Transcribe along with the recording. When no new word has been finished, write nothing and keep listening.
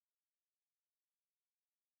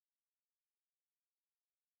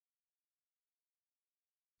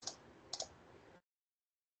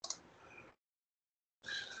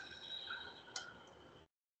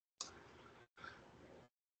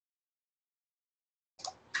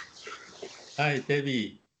Hi,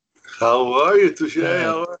 Debbie. How are you, Touche?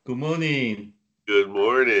 How are Good morning. Good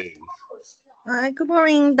morning. Hi, good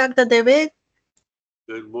morning, Dr. David.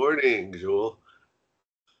 Good morning, Jewel.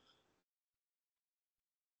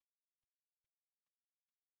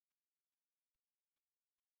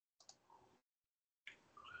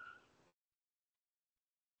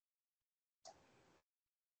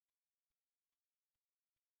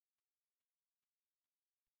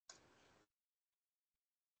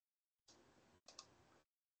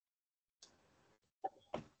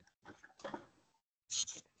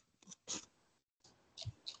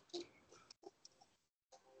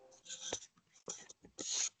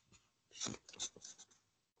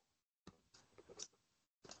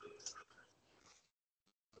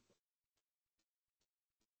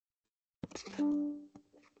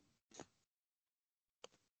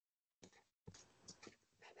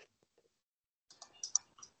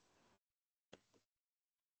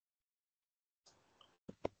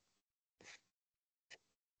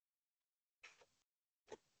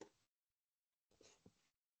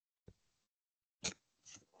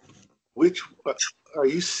 Which are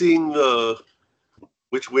you seeing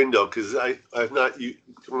which window? Because I've not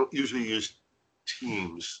don't usually use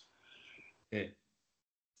Teams. Okay.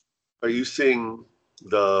 Are you seeing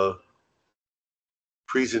the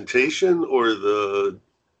presentation or the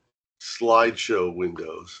slideshow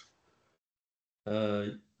windows?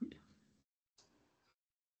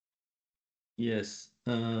 Yes.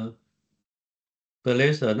 But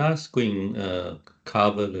there's another screen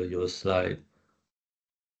cover your slide.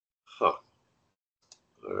 Huh.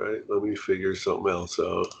 All right, let me figure something else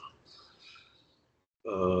out.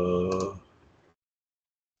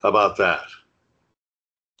 How about that?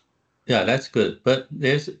 Yeah, that's good. But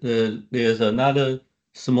there's another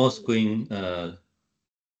small screen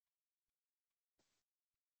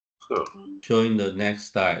showing the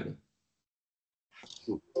next slide.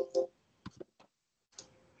 All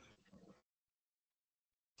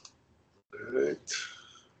right.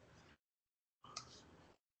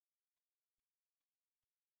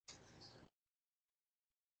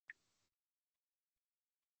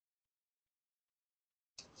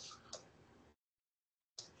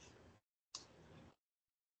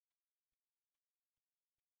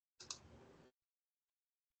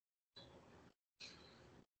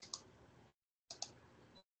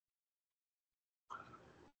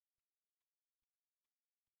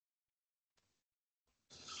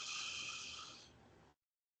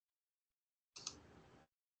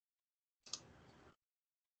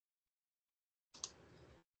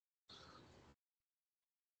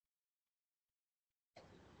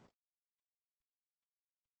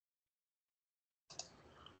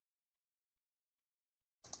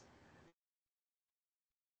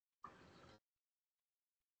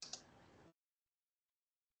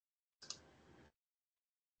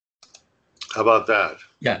 How about that?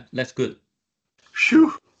 Yeah, that's good.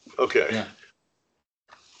 Phew. Okay. Yeah.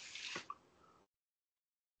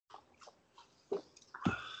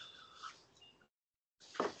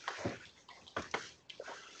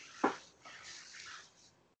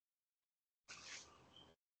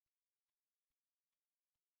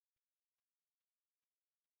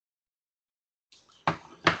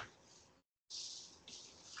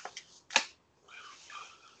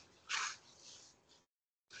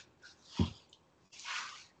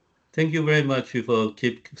 Thank you very much for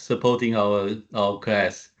keep supporting our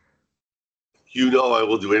class. You know I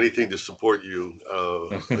will do anything to support you.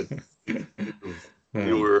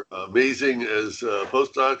 You were amazing as a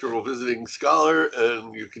postdoctoral visiting scholar,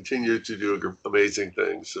 and you continue to do amazing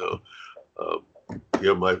things. So you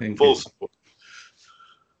have my full support.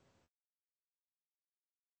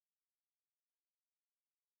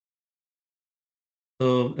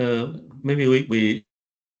 So maybe we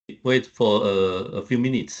wait for a few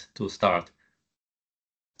minutes to start.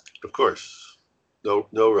 Of course, no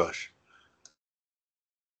rush.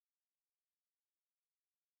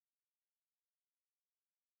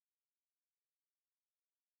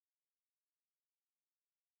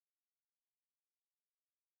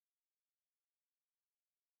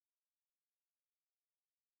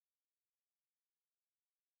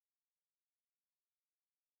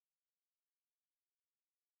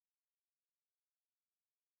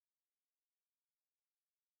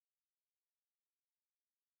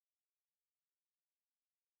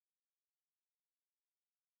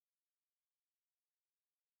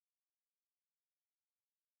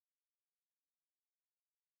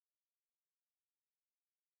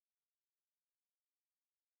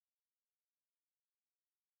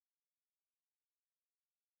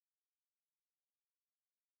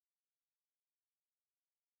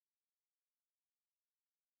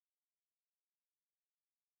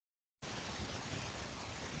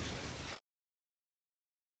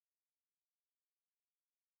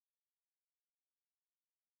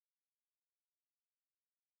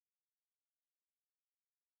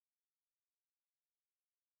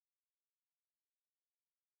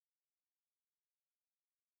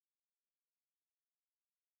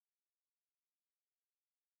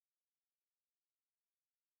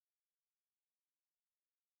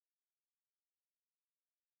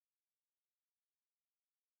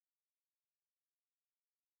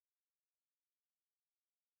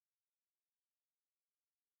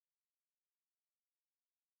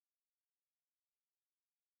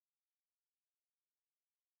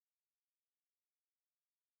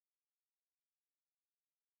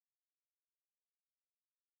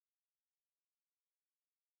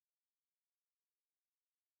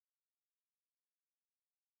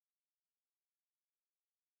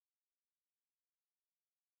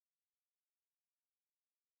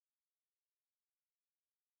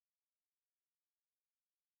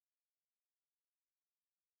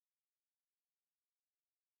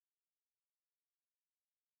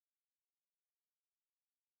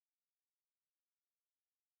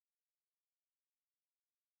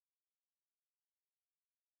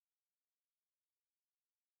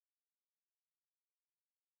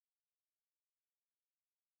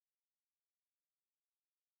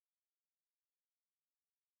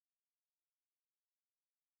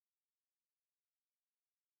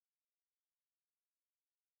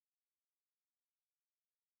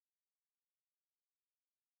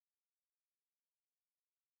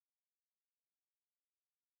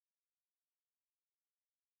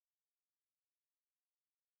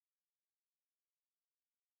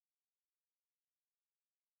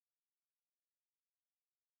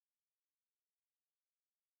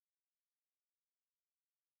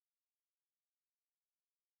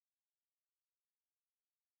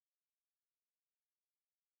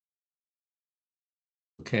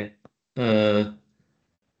 Okay. Good.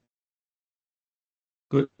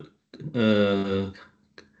 Uh,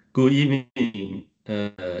 Good evening,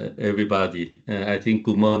 everybody. I think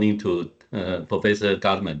good morning to Professor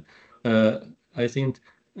Gottman. I think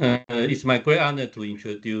it's my great honor to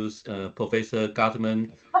introduce Professor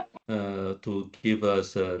Gottman to give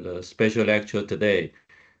us the special lecture today.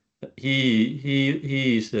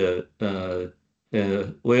 He is a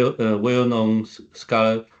well-known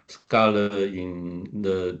scholar in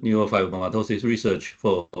the neurofibromatosis research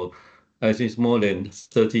for I think more than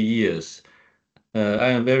 30 years. I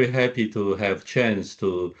am very happy to have chance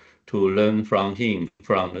to learn from him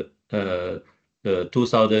from the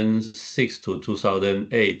 2006 to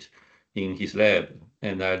 2008 in his lab,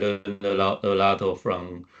 and I learned a lot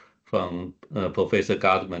from Professor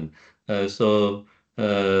Gottman.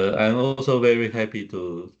 I'm also very happy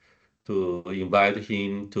to invite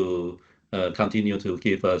him to continue to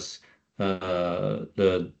give us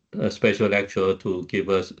the special lecture to give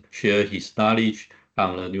us share his knowledge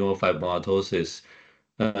on the neurofibromatosis.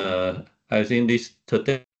 I think this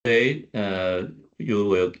today you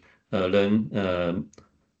will learn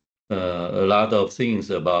a lot of things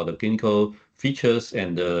about the clinical features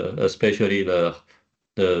and especially the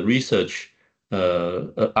research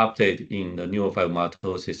update in the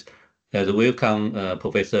neurofibromatosis. Welcome,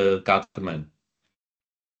 Professor Gottman.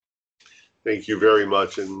 Thank you very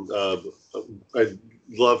much. And I'd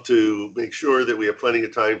love to make sure that we have plenty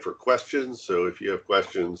of time for questions. So if you have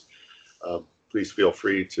questions, please feel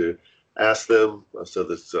free to ask them so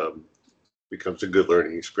this becomes a good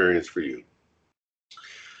learning experience for you.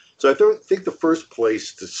 So I think the first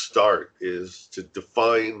place to start is to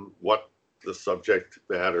define what the subject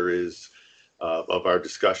matter is of our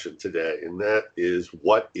discussion today, and that is,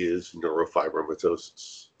 what is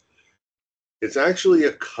neurofibromatosis? It's actually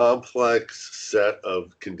a complex set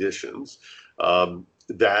of conditions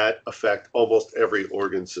that affect almost every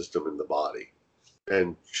organ system in the body.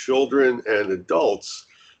 And children and adults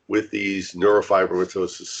with these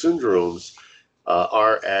neurofibromatosis syndromes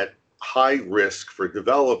are at high risk for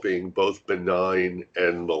developing both benign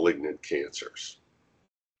and malignant cancers.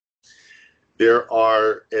 There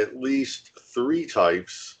are at least 3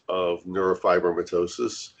 types of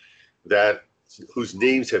neurofibromatosis whose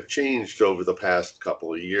names have changed over the past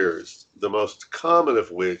couple of years, the most common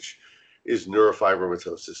of which is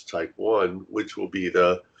neurofibromatosis type 1, which will be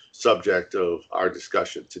the subject of our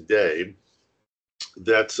discussion today.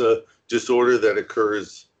 That's a disorder that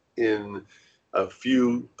occurs in about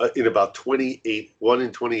 1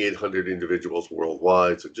 in 2,800 individuals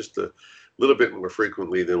worldwide, so just a little bit more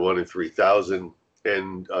frequently than 1 in 3,000,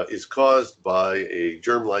 and is caused by a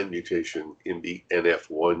germline mutation in the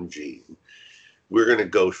NF1 gene. We're going to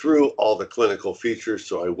go through all the clinical features,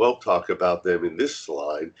 so I won't talk about them in this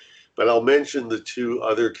slide, but I'll mention the 2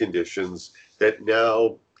 other conditions that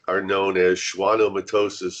now are known as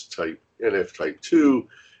schwannomatosis NF type 2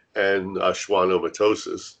 and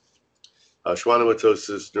schwannomatosis.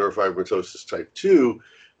 Schwannomatosis neurofibromatosis type 2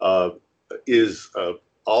 is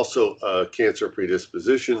also a cancer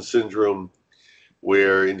predisposition syndrome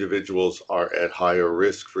where individuals are at higher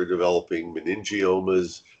risk for developing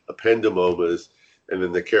meningiomas, ependymomas, and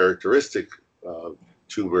then the characteristic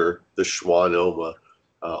tumor, the schwannoma,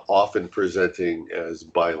 often presenting as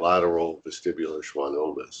bilateral vestibular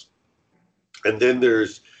schwannomas. And then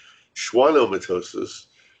there's schwannomatosis,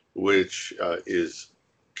 which is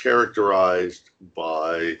characterized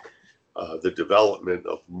by the development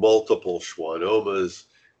of multiple schwannomas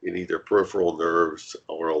in either peripheral nerves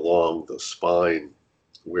or along the spine,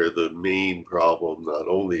 where the main problem not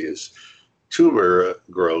only is tumor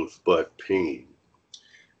growth, but pain.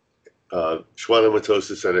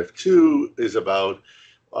 Schwannomatosis NF2 is about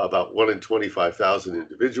 1 in 25,000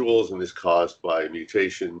 individuals and is caused by a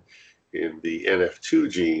mutation in the NF2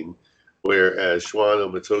 gene, whereas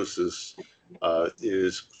schwannomatosis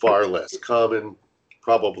is far less common,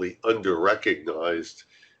 probably under-recognized,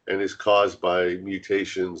 and is caused by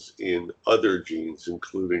mutations in other genes,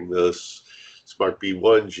 including the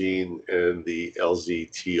SMARTB1 gene and the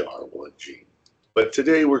LZTR1 gene. But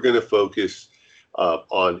today we're going to focus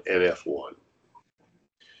on NF1.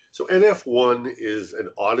 So NF1 is an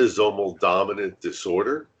autosomal dominant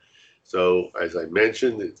disorder. So as I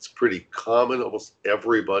mentioned, it's pretty common. Almost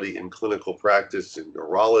everybody in clinical practice in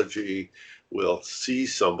neurology will see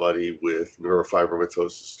somebody with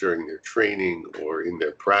neurofibromatosis during their training or in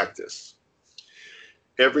their practice.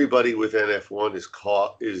 Everybody with NF1 is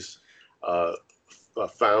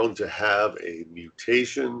found to have a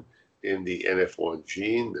mutation in the NF1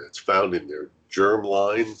 gene that's found in their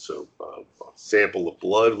germline. So a sample of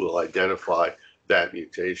blood will identify that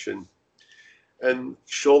mutation. And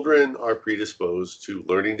children are predisposed to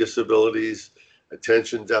learning disabilities,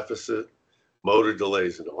 attention deficit, motor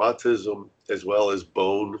delays and autism, as well as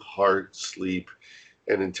bone, heart, sleep,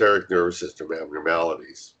 and enteric nervous system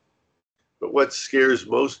abnormalities. But what scares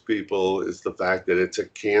most people is the fact that it's a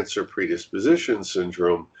cancer predisposition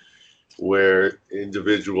syndrome where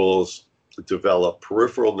individuals develop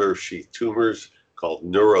peripheral nerve sheath tumors called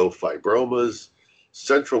neurofibromas,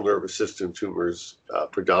 central nervous system tumors,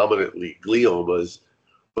 predominantly gliomas,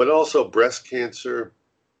 but also breast cancer,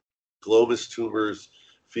 glomus tumors,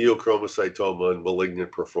 pheochromocytoma, and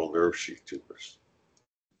malignant peripheral nerve sheath tumors.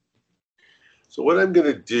 So what I'm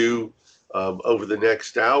going to do over the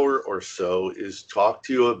next hour or so is talk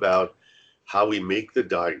to you about how we make the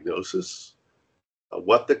diagnosis,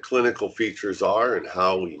 what the clinical features are and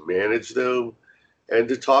how we manage them, and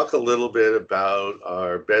to talk a little bit about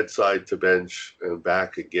our bedside to bench and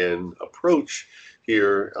back again approach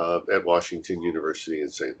here at Washington University in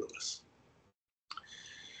St. Louis.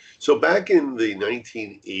 So back in the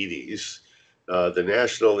 1980s, the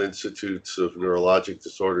National Institutes of Neurologic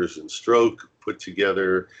Disorders and Stroke put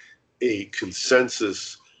together a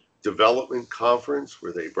consensus development conference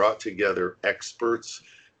where they brought together experts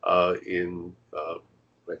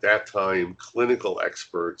at that time, clinical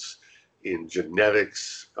experts in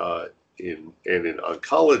genetics and in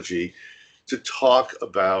oncology to talk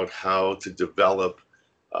about how to develop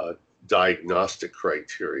diagnostic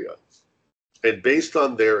criteria. And based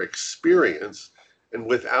on their experience and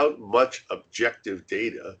without much objective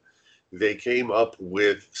data, they came up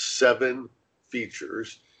with 7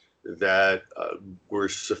 features that were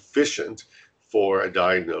sufficient for a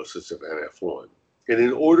diagnosis of NF1. And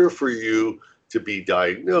in order for you to be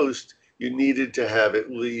diagnosed, you needed to have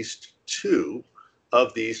at least 2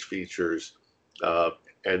 of these features,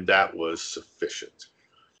 and that was sufficient.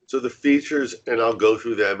 So the features, and I'll go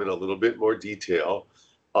through them in a little bit more detail,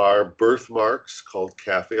 are birthmarks called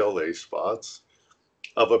cafe au lait spots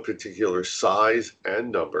of a particular size and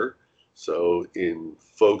number. So in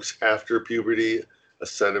folks after puberty, 1.5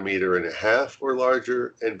 centimeters or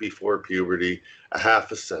larger, and before puberty,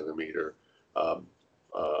 0.5 centimeter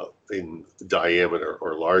in diameter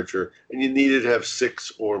or larger, and you needed to have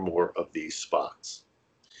 6 or more of these spots.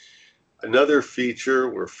 Another feature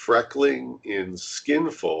were freckling in skin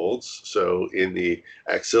folds, so in the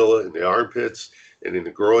axilla, in the armpits, and in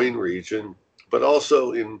the groin region, but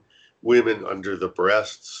also in women under the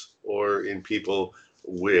breasts or in people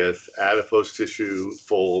with adipose tissue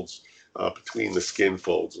folds between the skin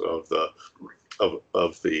folds of the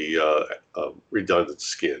redundant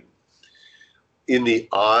skin. In the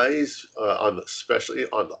eyes, especially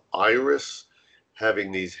on the iris,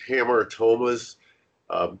 having these hamartomas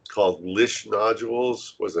called Lish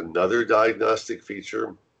nodules was another diagnostic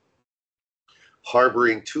feature.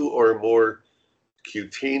 Harboring 2 or more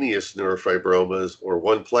cutaneous neurofibromas or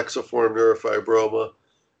 1 plexiform neurofibroma,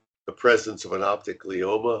 the presence of an optic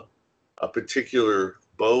glioma, a particular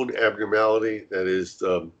bone abnormality, that is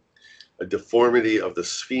a deformity of the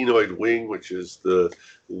sphenoid wing, which is the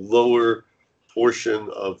lower portion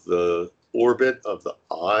of the orbit of the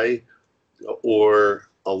eye, or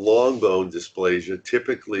a long bone dysplasia,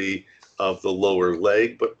 typically of the lower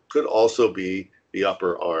leg, but could also be the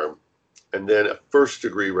upper arm, and then a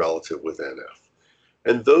 1st-degree relative with NF.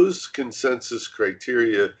 And those consensus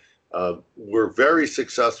criteria were very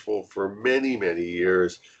successful for many, many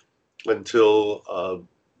years until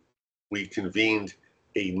we convened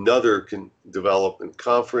another development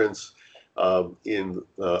conference in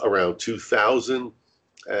around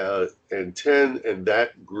 2010, and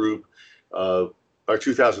that group, or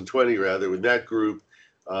 2020 rather, when that group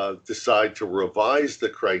decided to revise the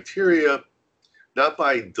criteria, not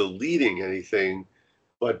by deleting anything,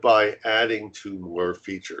 but by adding 2 more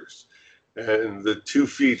features. And the 2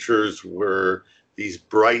 features were these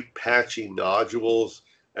bright patchy nodules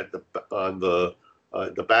at on the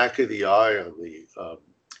back of the eye, on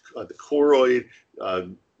the choroid,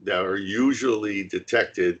 that are usually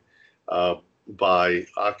detected by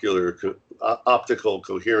optical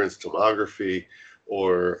coherence tomography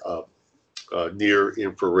or near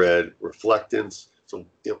infrared reflectance. So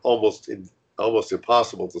almost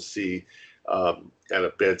impossible to see at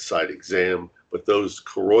a bedside exam, but those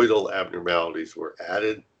choroidal abnormalities were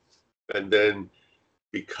added. And then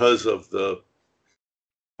because of the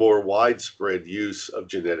more widespread use of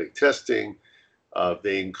genetic testing,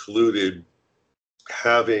 they included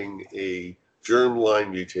having a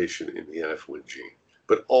germline mutation in the NF1 gene.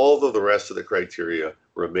 But all of the rest of the criteria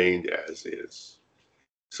remained as is.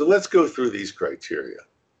 So let's go through these criteria.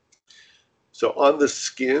 So on the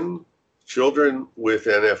skin, Children with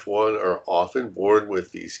NF1 are often born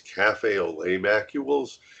with these cafe au lait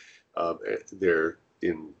macules. They're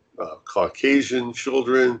in Caucasian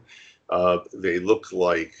children. They look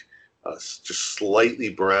like just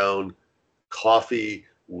slightly brown coffee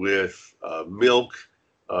with milk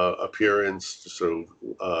appearance, so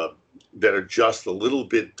that are just a little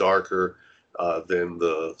bit darker than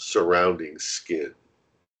the surrounding skin.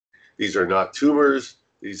 These are not tumors.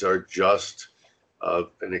 These are just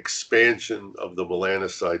an expansion of the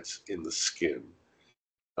melanocytes in the skin.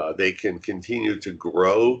 They can continue to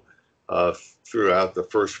grow throughout the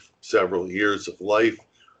first several years of life,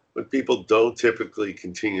 but people don't typically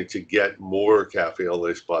continue to get more cafe au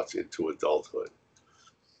lait spots into adulthood.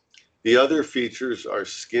 The other features are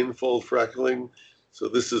skin fold freckling. So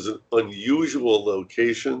this is an unusual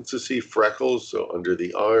location to see freckles, so under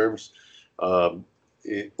the arms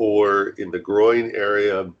or in the groin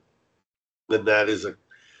area. And that is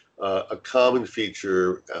a common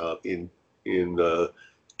feature in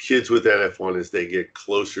kids with NF1 as they get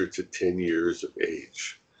closer to 10 years of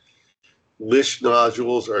age. Lish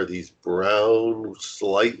nodules are these brown,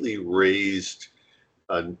 slightly raised,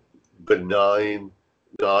 benign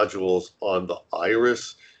nodules on the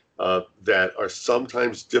iris that are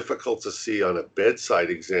sometimes difficult to see on a bedside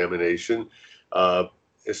examination,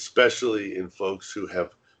 especially in folks who have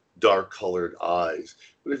dark-colored eyes.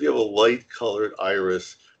 But if you have a light-colored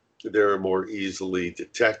iris, they're more easily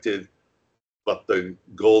detected, but the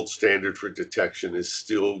gold standard for detection is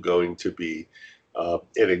still going to be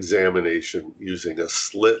an examination using a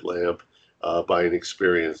slit lamp by an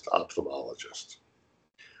experienced ophthalmologist.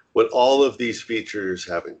 What all of these features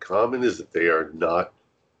have in common is that they are not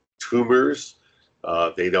tumors.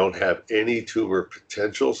 They don't have any tumor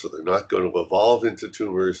potential, so they're not going to evolve into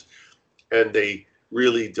tumors, and they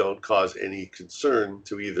really don't cause any concern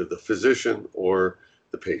to either the physician or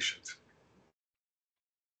the patient.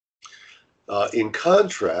 In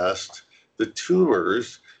contrast, the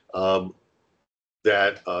tumors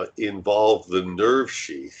that involve the nerve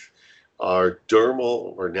sheath are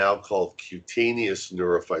dermal, or now called cutaneous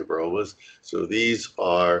neurofibromas. So these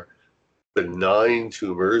are benign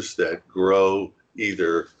tumors that grow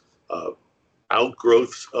either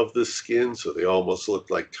outgrowths of the skin, so they almost look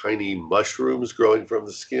like tiny mushrooms growing from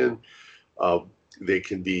the skin. They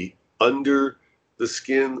can be under the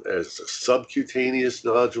skin as a subcutaneous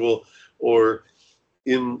nodule, or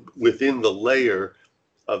within the layer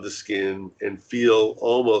of the skin and feel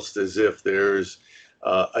almost as if there's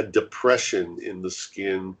a depression in the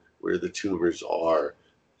skin where the tumors are.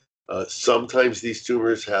 Sometimes these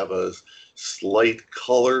tumors have a slight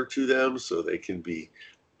color to them, so they can be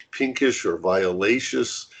pinkish or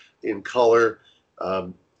violaceous in color,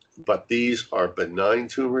 but these are benign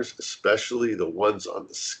tumors, especially the ones on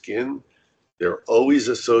the skin. They're always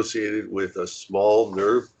associated with a small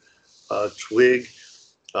nerve twig,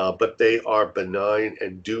 but they are benign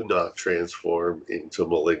and do not transform into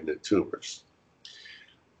malignant tumors.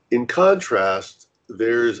 In contrast,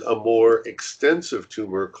 there's a more extensive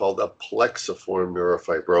tumor called a plexiform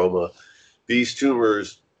neurofibroma. These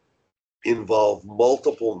tumors involve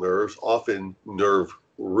multiple nerves, often nerve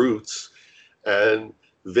roots, and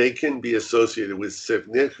they can be associated with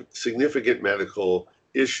significant medical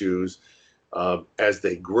issues. As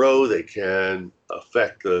they grow, they can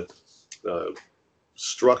affect the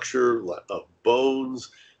structure of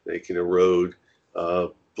bones. They can erode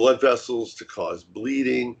blood vessels to cause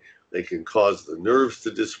bleeding. They can cause the nerves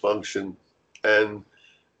to dysfunction, and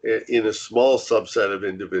in a small subset of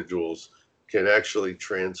individuals can actually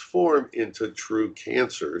transform into true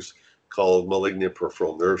cancers called malignant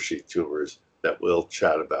peripheral nerve sheath tumors that we'll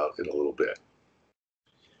chat about in a little bit.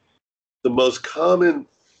 The most common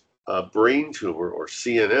brain tumor or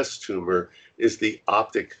CNS tumor is the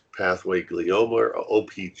optic pathway glioma, or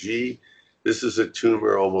OPG. This is a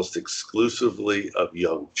tumor almost exclusively of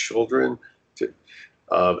young children,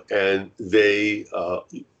 and they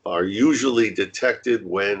are usually detected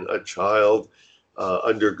when a child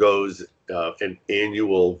undergoes an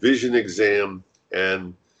annual vision exam,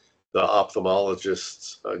 and the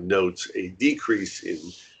ophthalmologist notes a decrease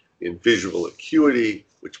in visual acuity,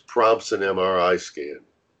 which prompts an MRI scan.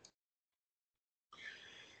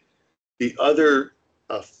 The other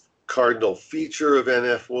cardinal feature of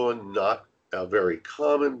NF1, not very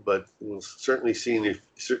common, but we'll certainly see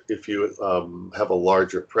if you have a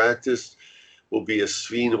larger practice, will be a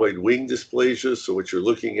sphenoid wing dysplasia. So what you're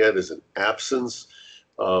looking at is an absence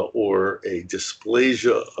or a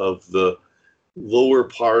dysplasia of the lower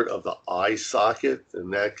part of the eye socket,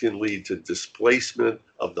 and that can lead to displacement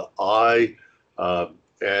of the eye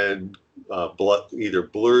and either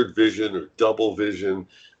blurred vision or double vision,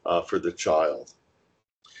 for the child.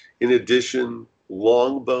 In addition,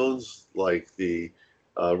 long bones like the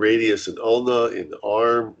radius and ulna in the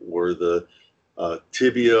arm or the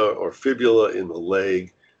tibia or fibula in the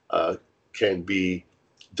leg can be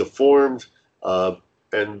deformed,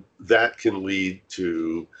 and that can lead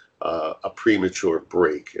to a premature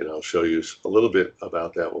break. And I'll show you a little bit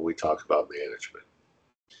about that when we talk about management.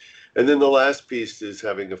 And then the last piece is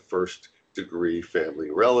having a first-degree family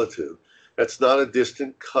relative. That's not a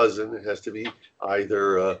distant cousin. It has to be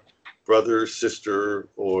either a brother, sister,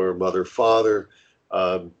 or mother, father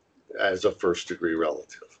as a first-degree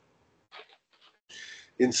relative.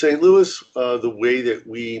 In St. Louis, the way that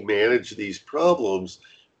we manage these problems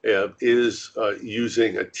is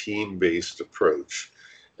using a team-based approach.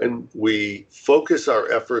 And we focus our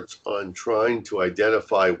efforts on trying to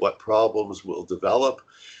identify what problems will develop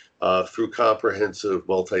through comprehensive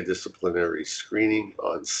multidisciplinary screening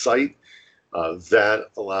on site. That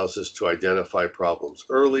allows us to identify problems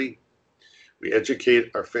early. We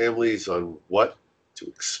educate our families on what to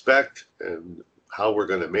expect and how we're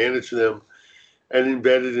going to manage them. And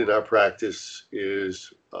embedded in our practice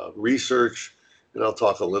is research, and I'll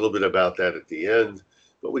talk a little bit about that at the end.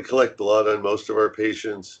 But we collect blood on most of our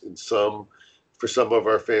patients. For some of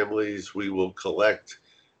our families, we will collect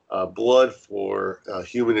blood for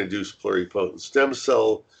human-induced pluripotent stem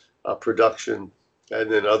cell production,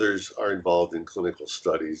 and then others are involved in clinical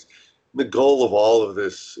studies. And the goal of all of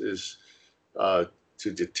this is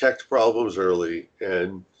to detect problems early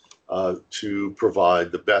and to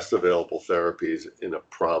provide the best available therapies in a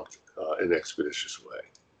prompt and expeditious way.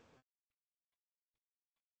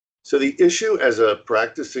 So the issue as a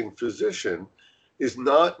practicing physician is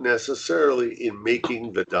not necessarily in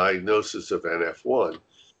making the diagnosis of NF1,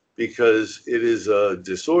 because it is a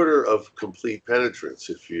disorder of complete penetrance.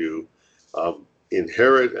 If you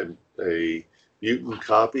inherit a mutant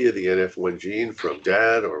copy of the NF1 gene from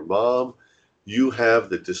dad or mom, you have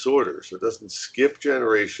the disorder. So it doesn't skip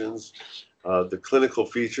generations. The clinical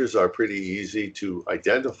features are pretty easy to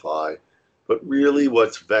identify, but really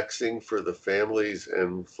what's vexing for the families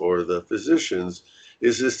and for the physicians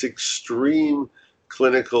is this extreme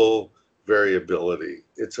clinical variability.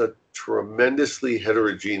 It's a tremendously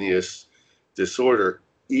heterogeneous disorder,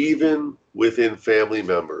 even within family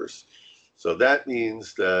members. So that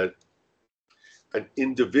means that an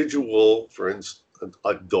individual, for instance,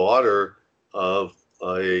 a daughter of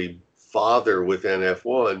a father with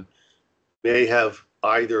NF1 may have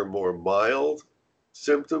either more mild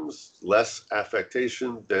symptoms, less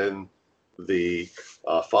affectation than the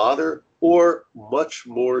father, or much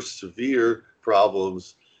more severe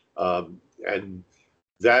problems. And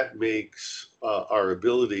that makes our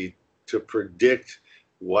ability to predict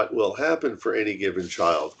what will happen for any given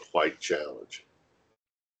child quite challenging.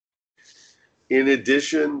 In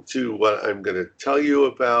addition to what I'm going to tell you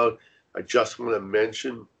about, I just want to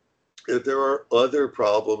mention that there are other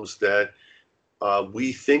problems that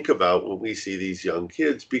we think about when we see these young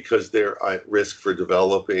kids, because they're at risk for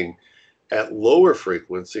developing at lower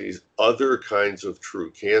frequencies other kinds of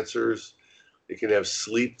true cancers. They can have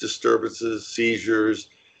sleep disturbances, seizures,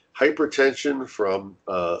 hypertension from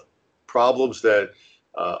problems that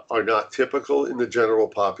are not typical in the general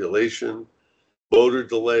population, motor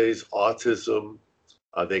delays, autism.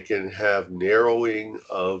 They can have narrowing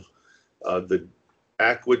of the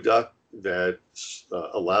aqueduct that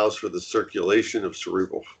allows for the circulation of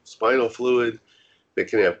cerebral spinal fluid. They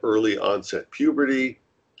can have early onset puberty,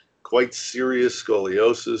 quite serious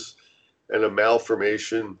scoliosis, and a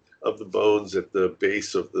malformation of the bones at the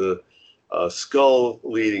base of the skull,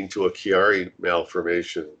 leading to a Chiari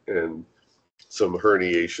malformation and some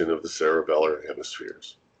herniation of the cerebellar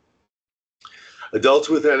hemispheres. Adults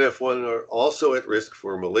with NF1 are also at risk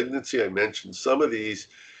for malignancy. I mentioned some of these,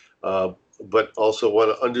 but also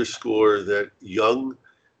want to underscore that young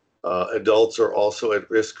adults are also at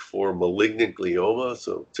risk for malignant glioma,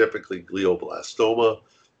 so typically glioblastoma,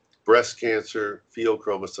 breast cancer,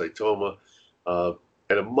 pheochromocytoma,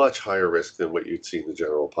 at a much higher risk than what you'd see in the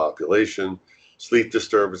general population. Sleep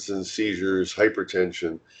disturbances, seizures,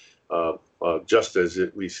 hypertension, just as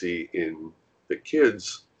we see in the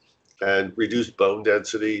kids, and reduced bone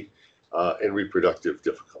density and reproductive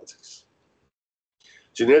difficulties.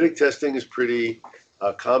 Genetic testing is pretty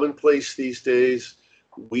commonplace these days.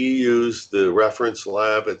 We use the reference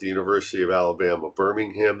lab at the University of Alabama,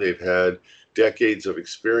 Birmingham. They've had decades of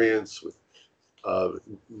experience with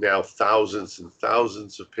now thousands and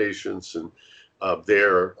thousands of patients, and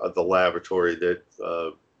they're the laboratory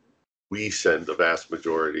that we send the vast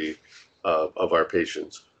majority of our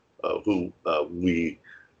patients who we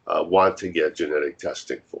want to get genetic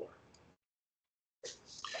testing for.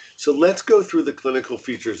 So let's go through the clinical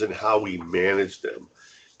features and how we manage them.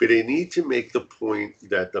 But I need to make the point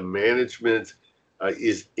that the management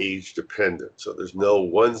is age dependent. So there's no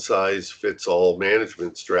one size fits all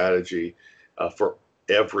management strategy for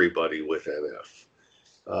everybody with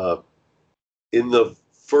NF. In the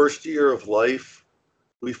first year of life,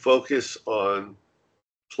 we focus on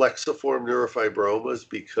plexiform neurofibromas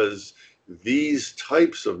because these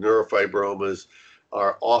types of neurofibromas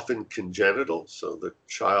are often congenital, so the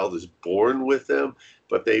child is born with them,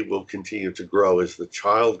 but they will continue to grow as the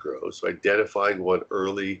child grows. So identifying one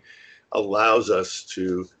early allows us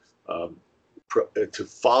to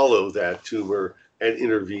follow that tumor and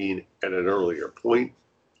intervene at an earlier point.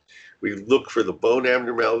 We look for the bone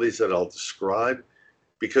abnormalities that I'll describe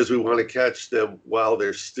because we want to catch them while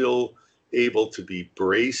they're still able to be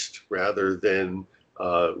braced rather than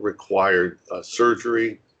required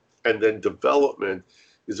surgery. And then development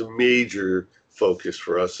is a major focus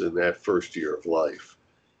for us in that first year of life.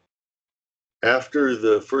 After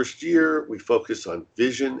the first year, we focus on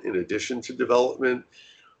vision in addition to development.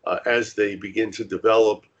 As they begin to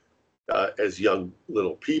develop as young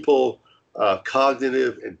little people,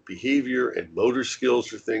 cognitive and behavior and motor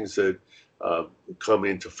skills are things that come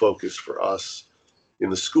into focus for us.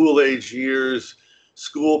 In the school age years,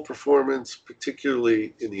 school performance,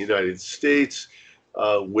 particularly in the United States,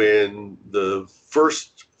 when the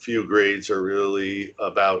first few grades are really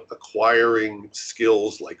about acquiring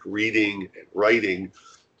skills like reading and writing,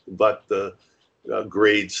 but the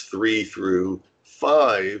grades 3 through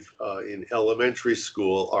 5 in elementary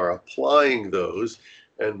school are applying those.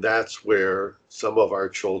 And that's where some of our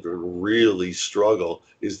children really struggle,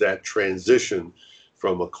 is that transition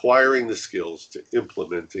from acquiring the skills to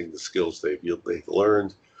implementing the skills they've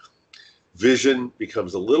learned. Vision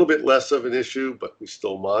becomes a little bit less of an issue, but we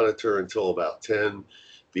still monitor until about 10.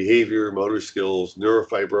 Behavior, motor skills,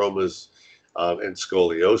 neurofibromas, and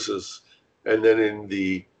scoliosis. And then in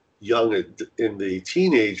the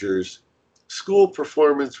teenagers, school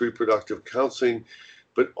performance, reproductive counseling,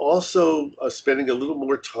 but also spending a little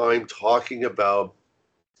more time talking about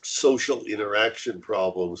social interaction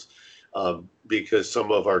problems, because some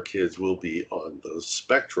of our kids will be on the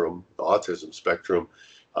spectrum, the autism spectrum,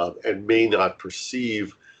 and may not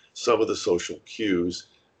perceive some of the social cues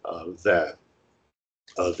that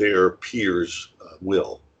their peers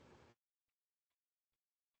will.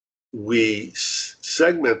 We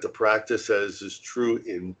segment the practice, as is true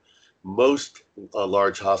in most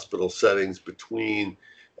large hospital settings, between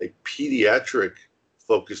a pediatric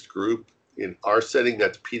focused group. In our setting,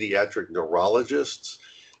 that's pediatric neurologists,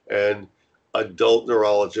 and adult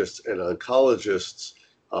neurologists and oncologists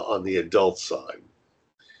on the adult side.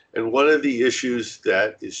 And one of the issues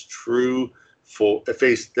that is true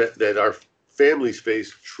that our families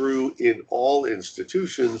face, true in all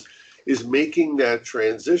institutions, is making that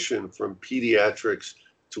transition from pediatrics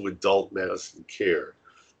to adult medicine care.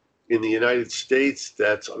 In the United States,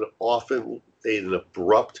 that's often an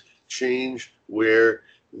abrupt change where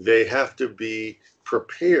they have to be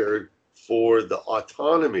prepared for the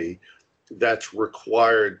autonomy that's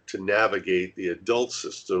required to navigate the adult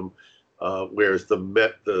system, whereas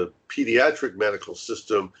the pediatric medical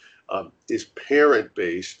system is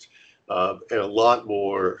parent-based and a lot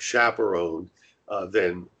more chaperoned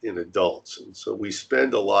than in adults. And so we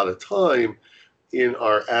spend a lot of time in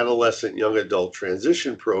our adolescent young adult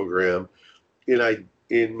transition program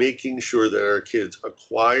in making sure that our kids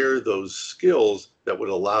acquire those skills that would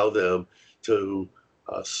allow them to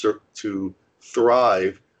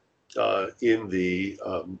thrive in the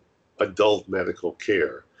adult medical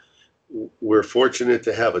care. We're fortunate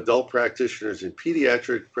to have adult practitioners and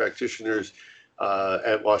pediatric practitioners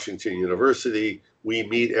at Washington University. We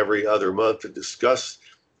meet every other month to discuss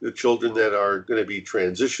the children that are going to be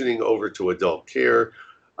transitioning over to adult care,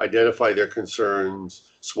 identify their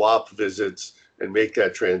concerns, swap visits, and make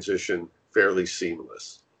that transition fairly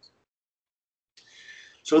seamless.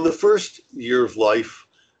 So in the first year of life,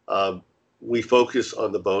 we focus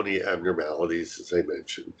on the bony abnormalities, as I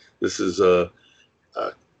mentioned. This is a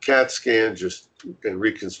CAT scan and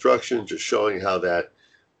reconstruction, just showing how that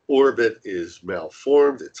orbit is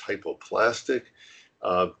malformed, it's hypoplastic,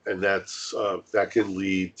 and that can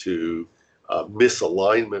lead to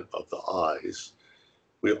misalignment of the eyes.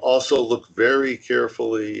 We also look very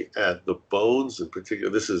carefully at the bones. In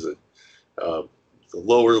particular, this is the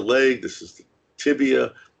lower leg, this is the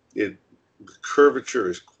tibia. The curvature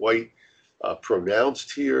is quite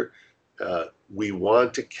pronounced here. We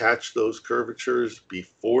want to catch those curvatures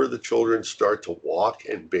before the children start to walk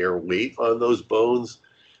and bear weight on those bones,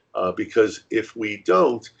 because if we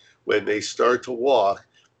don't, when they start to walk,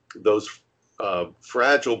 those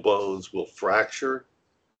fragile bones will fracture,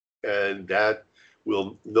 and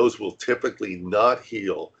those will typically not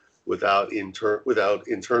heal without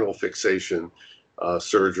internal fixation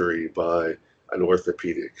surgery by an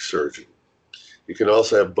orthopedic surgeon. You can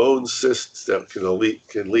also have bone cysts that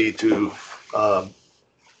can lead to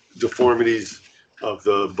deformities of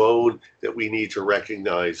the bone that we need to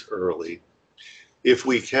recognize early. If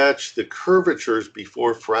we catch the curvatures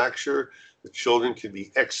before fracture, the children can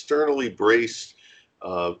be externally braced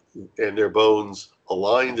and their bones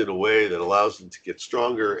aligned in a way that allows them to get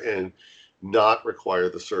stronger and not require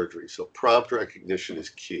the surgery. So prompt recognition is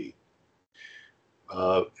key.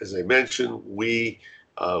 As I mentioned,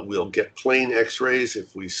 we'll get plain x-rays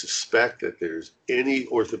if we suspect that there's any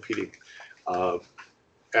orthopedic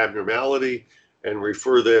abnormality and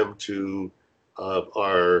refer them to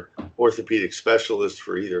our orthopedic specialist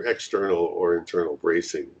for either external or internal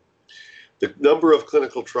bracing. The number of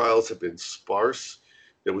clinical trials have been sparse.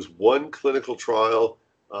 There was one clinical trial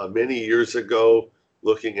many years ago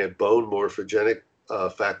looking at bone morphogenic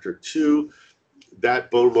factor 2. That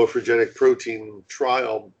bone morphogenic protein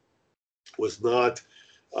trial was not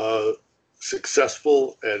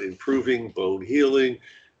successful at improving bone healing,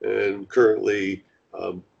 and currently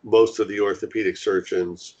most of the orthopedic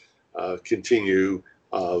surgeons continue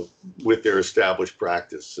with their established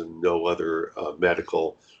practice and no other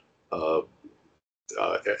medical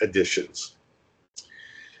additions.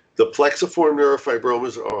 The plexiform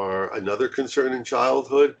neurofibromas are another concern in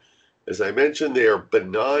childhood. As I mentioned, they are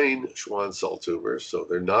benign Schwann cell tumors, so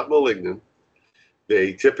they're not malignant.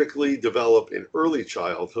 They typically develop in early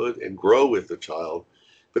childhood and grow with the child,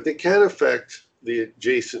 but they can affect the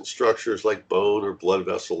adjacent structures like bone or blood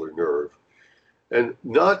vessel or nerve. And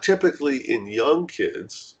not typically in young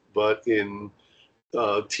kids, but in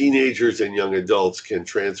teenagers and young adults can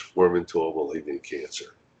transform into a malignant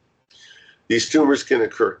cancer. These tumors can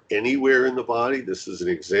occur anywhere in the body. This is an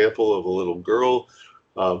example of a little girl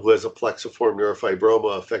who has a plexiform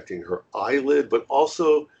neurofibroma affecting her eyelid, but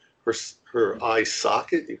also her eye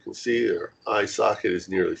socket. You can see her eye socket is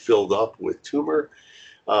nearly filled up with tumor,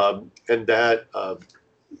 and that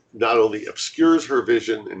not only obscures her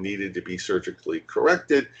vision and needed to be surgically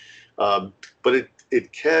corrected, but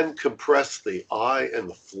it can compress the eye and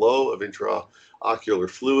the flow of intraocular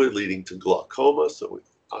fluid, leading to glaucoma. So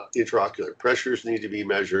intraocular pressures need to be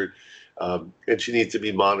measured, and she needs to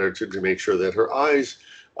be monitored to make sure that her eyes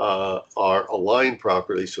are aligned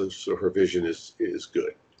properly so her vision is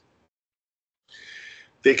good.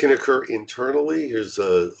 They can occur internally. Here's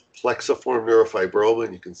a plexiform neurofibroma,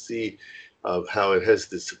 and you can see how it has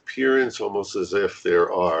this appearance almost as if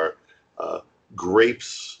there are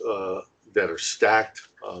grapes that are stacked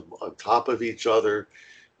on top of each other.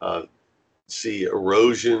 See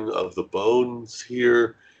erosion of the bones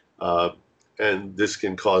here, and this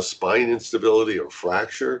can cause spine instability or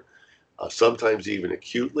fracture, sometimes even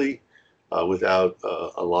acutely without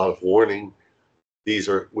a lot of warning. These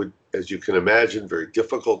would, as you can imagine, very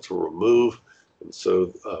difficult to remove, and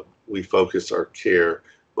so we focus our care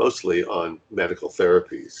mostly on medical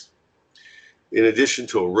therapies. In addition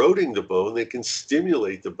to eroding the bone, they can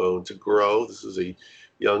stimulate the bone to grow. This is a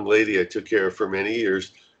young lady I took care of for many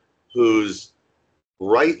years whose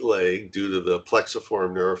right leg, due to the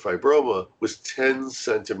plexiform neurofibroma, was 10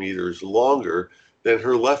 centimeters longer than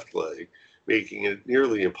her left leg, making it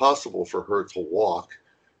nearly impossible for her to walk.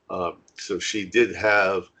 So she did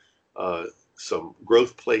have some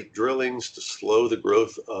growth plate drillings to slow the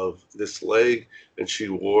growth of this leg, and she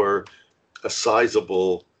wore a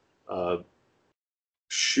sizable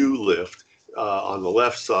shoe lift on the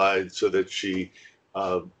left side so that she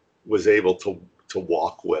was able to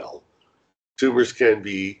walk well. Tumors can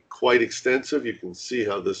be quite extensive. You can see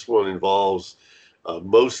how this one involves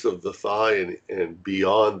most of the thigh and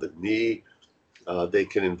beyond the knee. They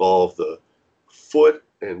can involve the foot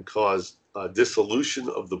and cause dissolution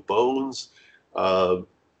of the bones.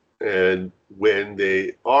 And when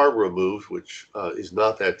they are removed, which is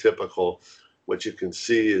not that typical, what you can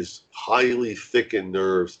see is highly thickened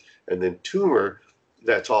nerves and then tumor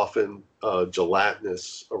that's often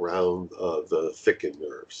gelatinous around the thickened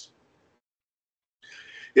nerves.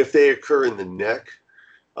 If they occur in the neck,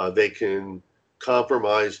 they can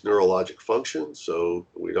compromise neurologic function. So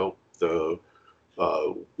we don't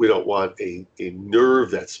want a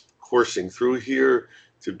nerve that's coursing through here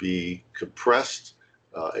to be compressed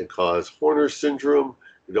and cause Horner syndrome.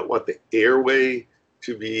 We don't want the airway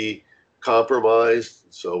to be compromised.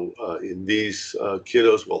 So in these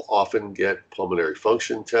kiddos, we'll often get pulmonary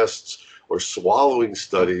function tests or swallowing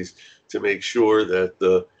studies to make sure that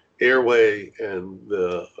the airway and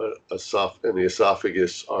the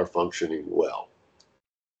esophagus are functioning well.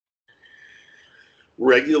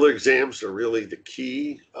 Regular exams are really the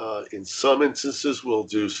key. In some instances, we'll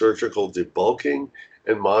do surgical debulking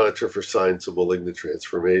and monitor for signs of malignant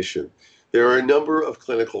transformation. There are a number of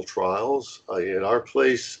clinical trials. At our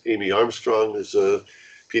place, Amy Armstrong is a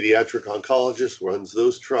pediatric oncologist, runs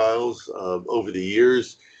those trials. Over the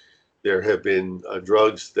years, there have been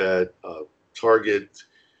drugs that target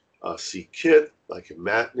c-KIT, like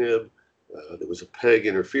imatinib. There was a PEG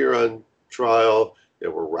interferon trial.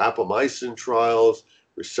 There were rapamycin trials,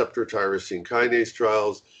 receptor tyrosine kinase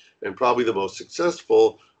trials, and probably the most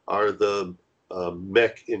successful are the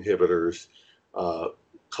MEK inhibitors,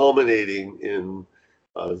 culminating in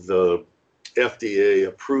the FDA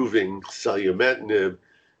approving selumetinib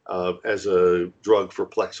as a drug for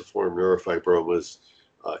plexiform neurofibromas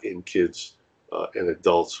in kids and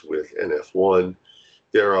adults with NF1.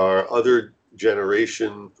 There are other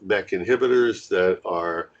generation MEK inhibitors that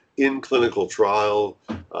are in clinical trial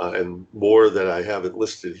and more that I haven't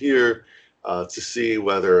listed here to see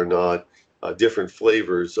whether or not different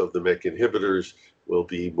flavors of the MEK inhibitors will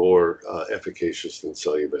be more efficacious than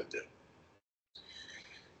selumetinib.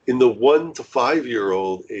 In the 1 to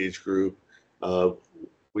 5-year-old age group,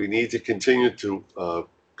 we need to continue to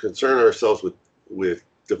concern ourselves with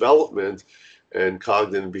development and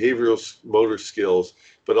cognitive and behavioral motor skills,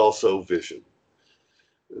 but also vision.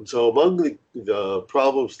 And so among the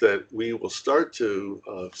problems that we will start to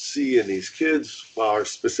see in these kids are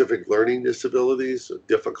specific learning disabilities,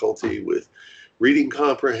 difficulty with reading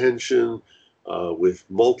comprehension, with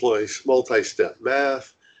multi-step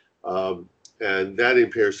math, and that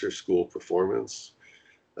impairs their school performance.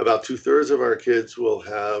 About 2/3 of our kids will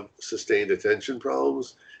have sustained attention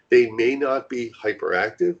problems. They may not be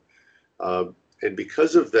hyperactive, and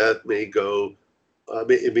because of that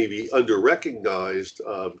it may be under-recognized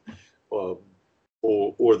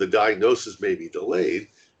or the diagnosis may be delayed,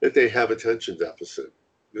 that they have attention deficit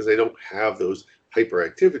because they don't have those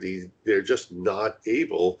hyperactivities. They're just not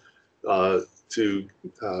able to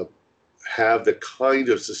have the kind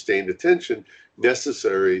of sustained attention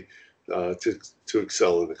necessary to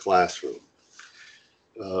excel in the classroom.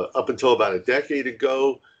 Up until about a decade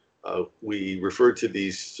ago, we referred to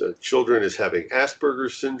these children as having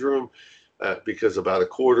Asperger's syndrome because about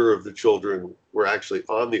 1/4 of the children were actually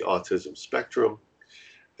on the autism spectrum.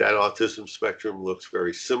 That autism spectrum looks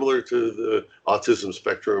very similar to the autism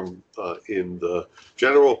spectrum in the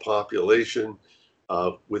general population,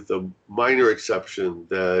 with the minor exception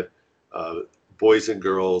that boys and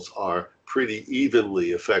girls are pretty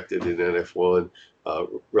evenly affected in NF1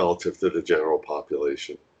 relative to the general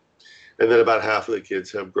population. And then about half of the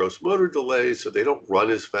kids have gross motor delays, so they don't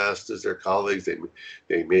run as fast as their colleagues.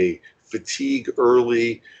 They may fatigue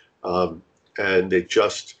early, and they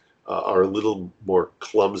just are a little more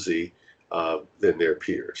clumsy than their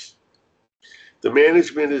peers. The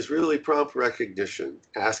management is really prompt recognition,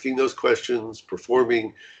 asking those questions,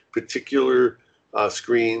 performing particular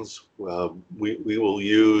screens. We will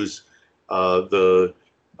use the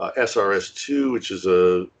SRS-2, which is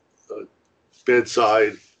a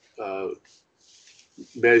bedside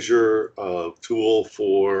measure tool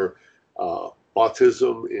for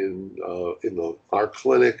autism in our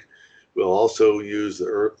clinic. We'll also use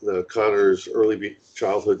the Connors Early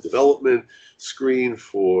Childhood Development screen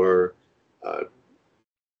for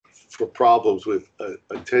problems with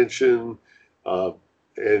attention.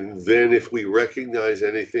 And then if we recognize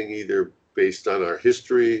anything, either based on our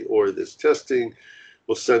history or this testing,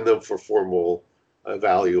 we'll send them for formal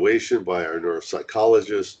evaluation by our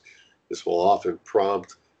neuropsychologist. This will often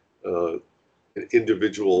prompt an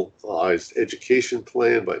individualized education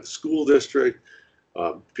plan by the school district.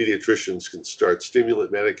 Pediatricians can start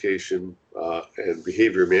stimulant medication and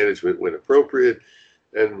behavior management when appropriate,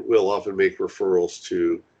 and we'll often make referrals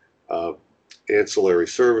to ancillary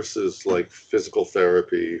services like physical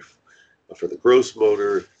therapy for the gross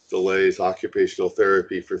motor delays, occupational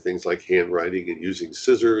therapy for things like handwriting and using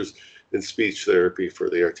scissors, and speech therapy for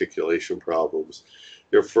the articulation problems.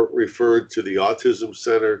 They're referred to the Autism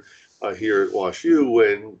Center here at WashU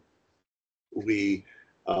when we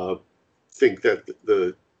think that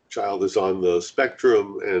the child is on the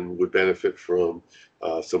spectrum and would benefit from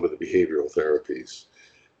some of the behavioral therapies.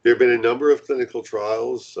 There have been a number of clinical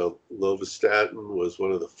trials. Lovastatin was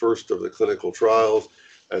one of the first of the clinical trials,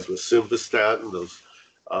 as was simvastatin. Those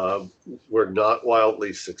were not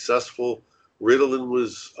wildly successful. Ritalin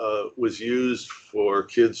was used for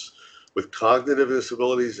kids with cognitive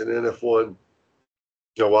disabilities in NF1.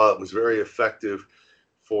 Now, while it was very effective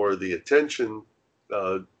for the attention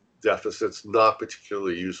deficits, not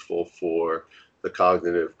particularly useful for the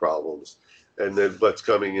cognitive problems. And then what's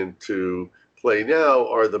coming into play now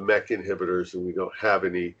are the MEK inhibitors, and we don't have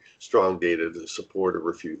any strong data to support or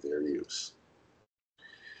refute their use.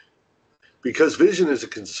 Because vision is a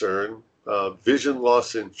concern, vision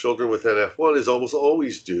loss in children with NF1 is almost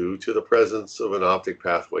always due to the presence of an optic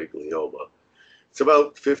pathway glioma. It's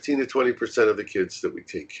about 15 to 20% of the kids that we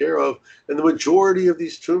take care of, and the majority of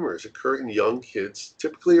these tumors occur in young kids,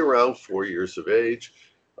 typically around 4 years of age,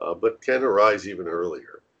 but can arise even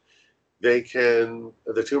earlier.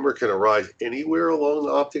 The tumor can arise anywhere along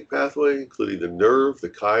the optic pathway, including the nerve, the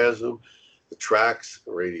chiasm, the tracts,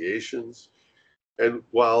 the radiations. And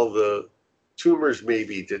while the tumors may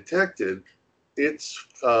be detected, it's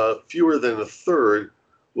fewer than a third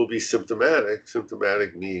will be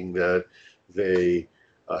symptomatic, meaning that they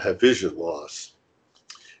have vision loss.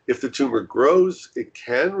 If the tumor grows, it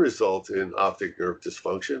can result in optic nerve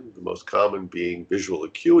dysfunction, the most common being visual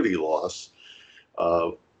acuity loss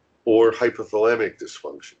or hypothalamic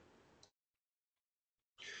dysfunction.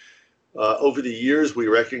 Over the years, we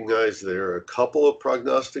recognize there are a couple of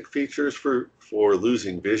prognostic features for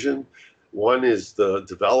losing vision. One is the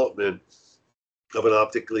development of an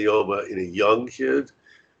optic glioma in a young kid.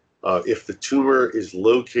 If the tumor is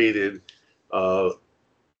located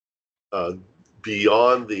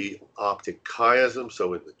beyond the optic chiasm,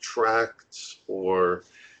 so in the tracts or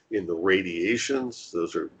in the radiations,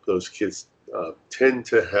 those kids tend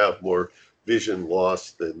to have more vision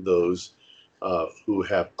loss than those who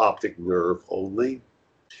have optic nerve only.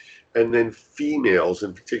 And then females,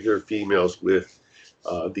 in particular females with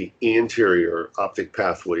the anterior optic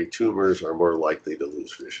pathway tumors, are more likely to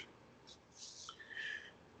lose vision.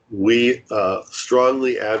 We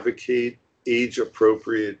strongly advocate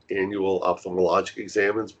age-appropriate annual ophthalmologic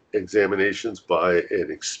examinations by an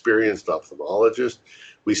experienced ophthalmologist.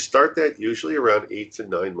 We start that usually around 8 to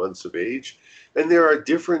 9 months of age, and there are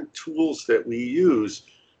different tools that we use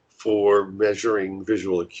for measuring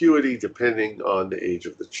visual acuity depending on the age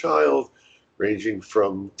of the child, ranging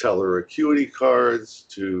from teller acuity cards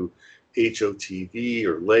to HOTV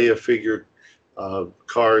or Leia figure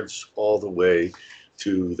cards, all the way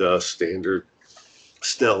to the standard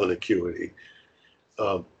Snellen acuity.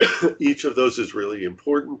 Each of those is really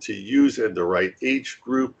important to use in the right age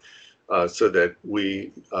group so that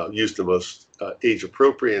we use the most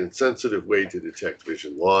age-appropriate and sensitive way to detect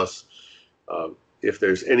vision loss. If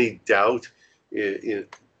there's any doubt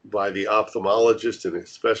by the ophthalmologist, and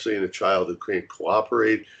especially in a child who can't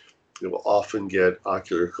cooperate, they will often get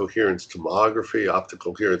ocular coherence tomography.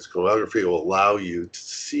 Optical coherence tomography will allow you to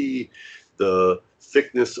see the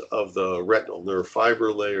thickness of the retinal nerve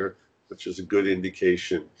fiber layer, which is a good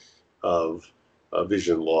indication of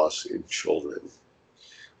vision loss in children.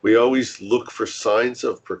 We always look for signs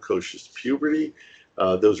of precocious puberty.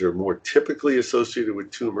 Those are more typically associated with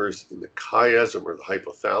tumors in the chiasm or the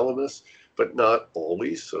hypothalamus, but not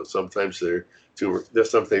always. So sometimes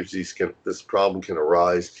this problem can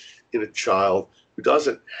arise in a child who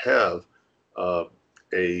doesn't have a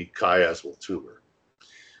chiasmal tumor.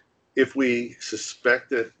 If we suspect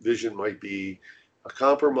that vision might be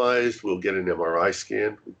compromised, we'll get an MRI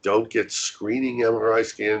scan. We don't get screening MRI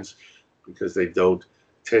scans because they don't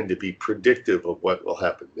tend to be predictive of what will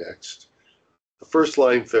happen next. The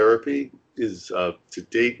first-line therapy is, to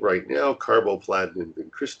date right now, carboplatin and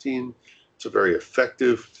vincristine. It's a very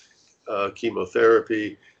effective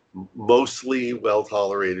chemotherapy, mostly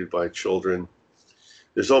well-tolerated by children.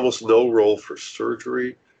 There's almost no role for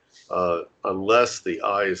surgery unless the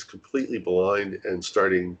eye is completely blind and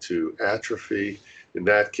starting to atrophy. In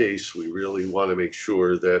that case, we really want to make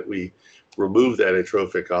sure that we remove that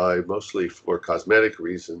atrophic eye, mostly for cosmetic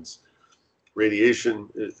reasons. Radiation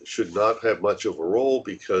should not have much of a role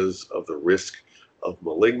because of the risk of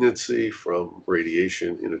malignancy from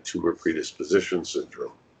radiation in a tumor predisposition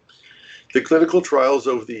syndrome. The clinical trials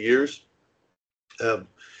over the years have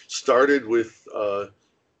started with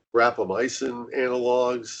rapamycin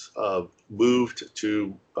analogs, moved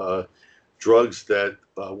to drugs that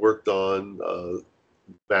worked on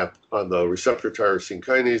the receptor tyrosine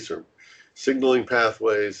kinase or signaling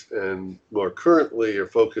pathways, and more currently are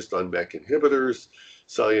focused on MEK inhibitors,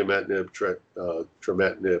 selumetinib,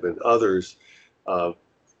 trametinib, and others,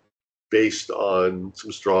 based on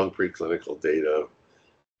some strong preclinical data.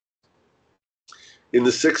 In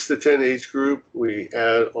the 6 to 10 age group, we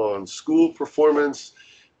add on school performance,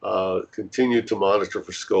 continue to monitor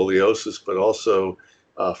for scoliosis, but also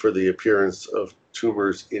for the appearance of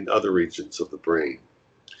tumors in other regions of the brain.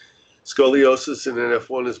 Scoliosis in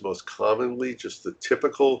NF1 is most commonly just the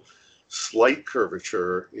typical slight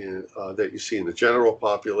curvature that you see in the general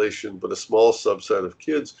population, but a small subset of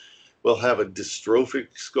kids will have a dystrophic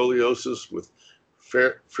scoliosis with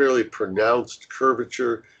fairly pronounced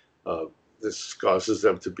curvature. This causes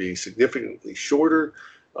them to be significantly shorter,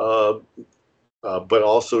 but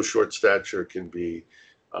also short stature can be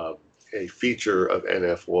a feature of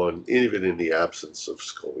NF1, even in the absence of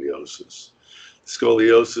scoliosis.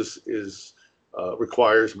 Scoliosis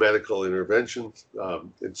requires medical intervention,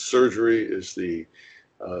 and surgery is the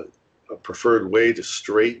preferred way to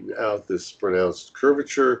straighten out this pronounced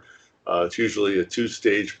curvature. It's usually a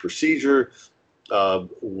two-stage procedure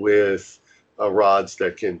with rods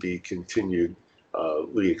that can be continually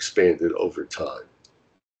expanded over time.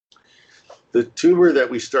 The tumor that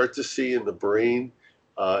we start to see in the brain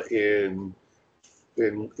in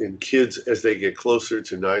kids as they get closer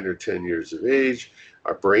to 9 or 10 years of age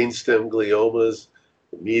are brainstem gliomas.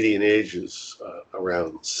 The median age is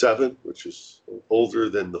around 7, which is older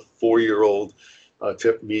than the 4-year-old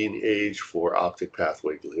mean age for optic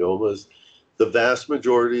pathway gliomas. The vast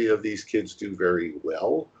majority of these kids do very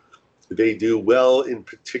well. They do well in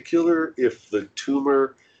particular if the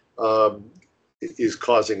tumor is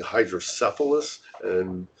causing hydrocephalus,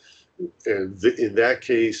 and in that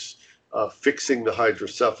case, fixing the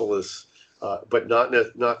hydrocephalus but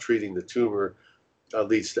not treating the tumor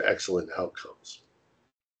leads to excellent outcomes.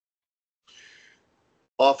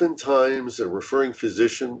 Oftentimes, a referring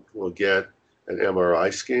physician will get an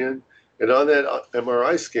MRI scan, and on that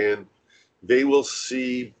MRI scan, they will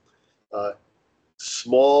see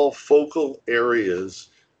small focal areas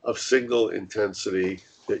of signal intensity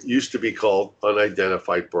that used to be called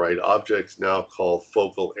unidentified bright objects, now called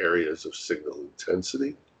focal areas of signal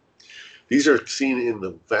intensity. These are seen in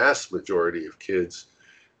the vast majority of kids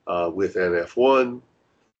with NF1.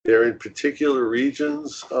 They're in particular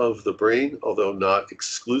regions of the brain, although not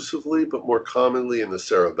exclusively, but more commonly in the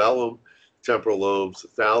cerebellum, temporal lobes, the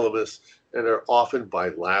thalamus, and are often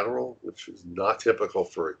bilateral, which is not typical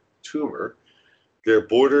for a tumor. Their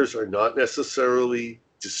borders are not necessarily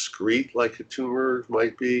discrete like a tumor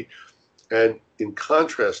might be, and in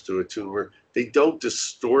contrast to a tumor, they don't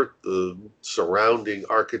distort the surrounding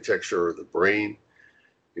architecture of the brain.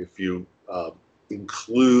 If you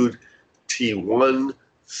include T1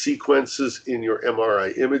 sequences in your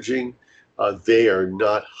MRI imaging, they are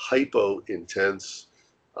not hypo-intense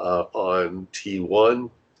on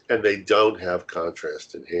T1, and they don't have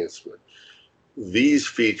contrast enhancement. These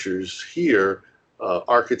features here,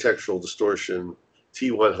 architectural distortion,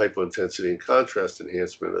 T1 hypointensity, and contrast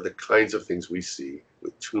enhancement, are the kinds of things we see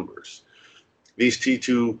with tumors. These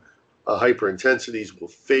T2 hyperintensities will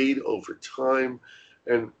fade over time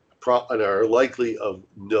and are likely of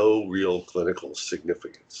no real clinical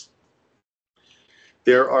significance.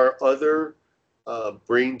 There are other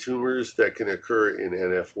brain tumors that can occur in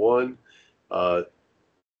NF1,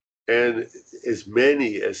 and as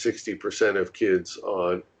many as 60% of kids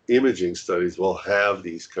on imaging studies will have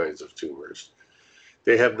these kinds of tumors.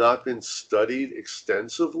 They have not been studied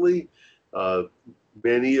extensively.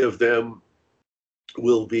 Many of them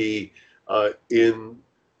will be in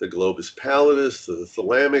the globus pallidus, the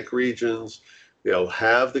thalamic regions. They'll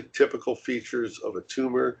have the typical features of a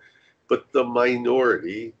tumor, but the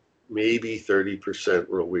minority, maybe 30%,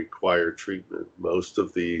 will require treatment. Most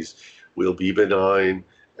of these will be benign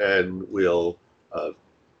and will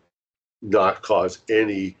not cause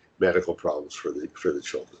any medical problems for the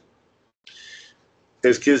children.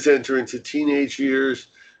 As kids enter into teenage years,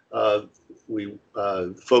 we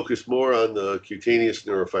focus more on the cutaneous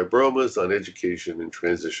neurofibromas, on education and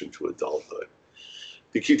transition to adulthood.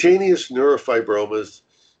 The cutaneous neurofibromas,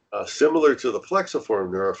 similar to the plexiform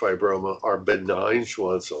neurofibroma, are benign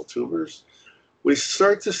Schwann cell tumors. We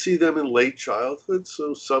start to see them in late childhood,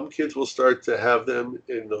 so some kids will start to have them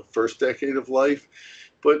in the first decade of life,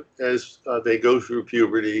 but as they go through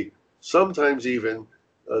puberty, sometimes even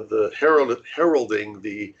heralding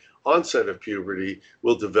the onset of puberty,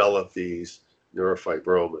 will develop these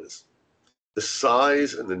neurofibromas. The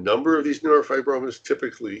size and the number of these neurofibromas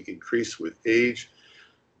typically increase with age,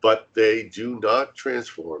 but they do not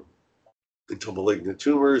transform into malignant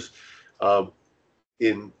tumors.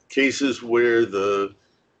 In cases where the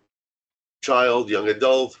child, young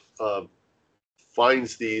adult,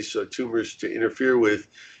 finds these tumors to interfere with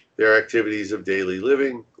their activities of daily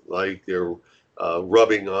living, like they're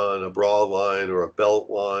rubbing on a bra line or a belt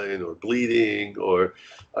line, or bleeding, or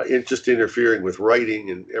just interfering with writing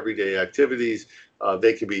and everyday activities,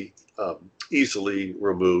 they can be easily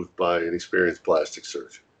removed by an experienced plastic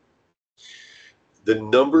surgeon. The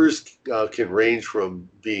numbers can range from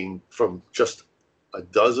just a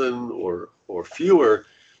dozen or fewer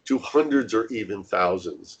to hundreds or even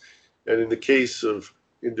thousands. And in the case of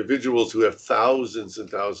individuals who have thousands and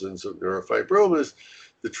thousands of neurofibromas,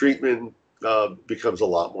 the treatment becomes a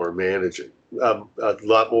lot more a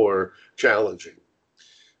lot more challenging.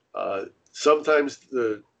 Sometimes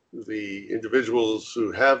the individuals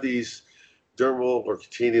who have these dermal or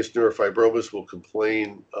cutaneous neurofibromas will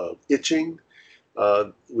complain of itching.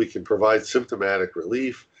 We can provide symptomatic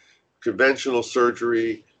relief. Conventional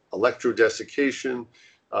surgery, electrodesiccation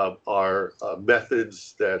are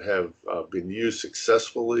methods that have been used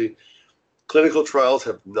successfully. Clinical trials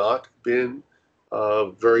have not been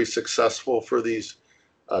very successful for these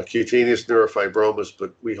cutaneous neurofibromas,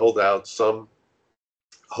 but we hold out some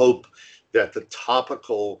hope that the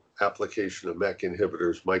topical application of MEK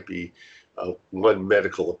inhibitors might be one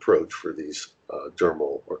medical approach for these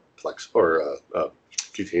dermal or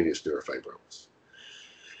cutaneous neurofibromas.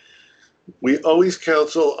 We always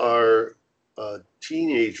counsel our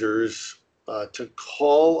teenagers to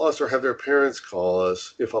call us or have their parents call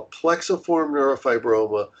us if a plexiform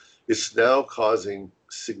neurofibroma is now causing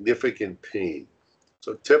significant pain.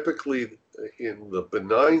 So typically in the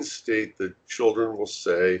benign state, the children will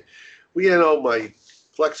say, well, you know, my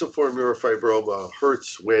plexiform neurofibroma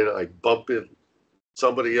hurts when I bump it,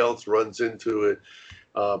 somebody else runs into it,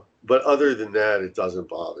 but other than that, it doesn't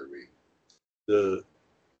bother me. The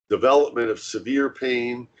development of severe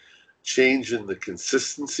pain, change in the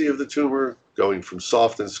consistency of the tumor, going from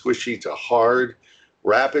soft and squishy to hard,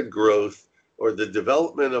 rapid growth, or the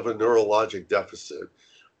development of a neurologic deficit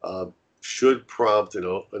should prompt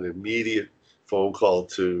an immediate phone call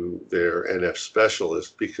to their NF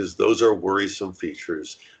specialist, because those are worrisome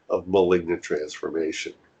features of malignant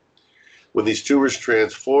transformation. When these tumors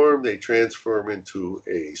transform, they transform into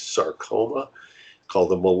a sarcoma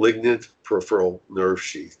called a malignant peripheral nerve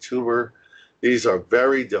sheath tumor. These are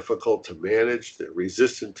very difficult to manage. They're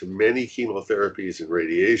resistant to many chemotherapies and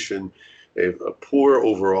radiation. They have a poor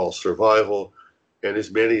overall survival, and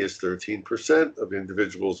as many as 13% of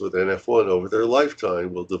individuals with NF1 over their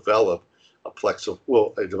lifetime will develop a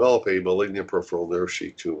malignant peripheral nerve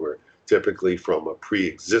sheath tumor, typically from a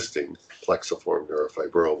pre-existing plexiform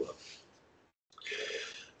neurofibroma.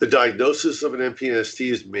 The diagnosis of an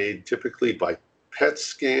MPNST is made typically by PET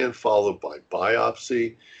scan followed by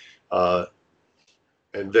biopsy,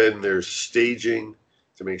 and then there's staging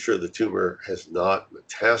to make sure the tumor has not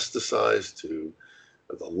metastasized to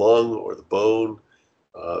the lung or the bone.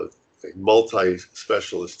 A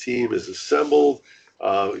multi-specialist team is assembled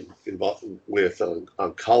with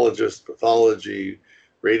oncologists, pathology,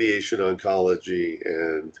 radiation oncology,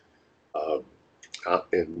 and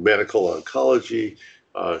medical oncology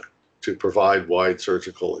to provide wide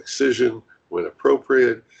surgical excision when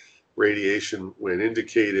appropriate, radiation when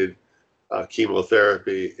indicated,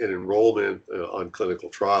 chemotherapy, and enrollment on clinical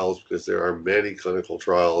trials, because there are many clinical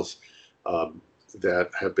trials that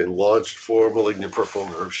have been launched for malignant peripheral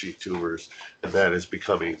nerve sheath tumors, and that is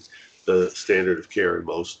becoming the standard of care in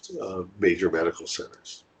most major medical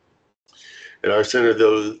centers. At our center,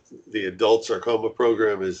 though, the adult sarcoma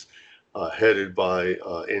program is headed by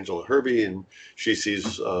Angela Herbie, and she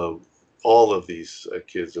sees all of these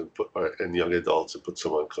kids and young adults and puts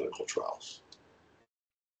them on clinical trials.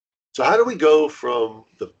 So how do we go from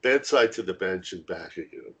the bedside to the bench and back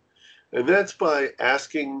again? And that's by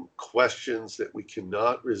asking questions that we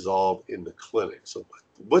cannot resolve in the clinic. So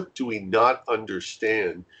what do we not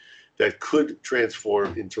understand that could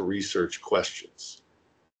transform into research questions?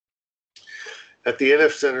 At the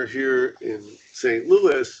NF Center here in St.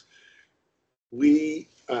 Louis, we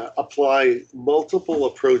apply multiple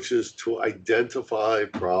approaches to identify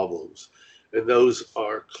problems. And those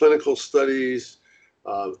are clinical studies,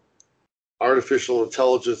 artificial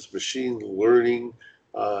intelligence, machine learning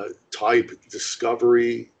type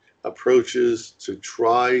discovery approaches to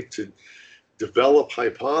try to develop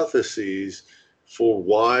hypotheses for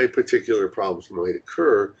why particular problems might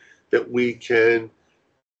occur that we can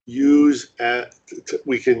use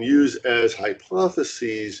as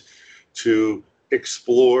hypotheses to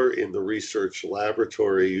explore in the research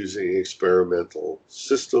laboratory using experimental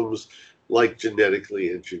systems like genetically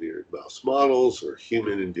engineered mouse models or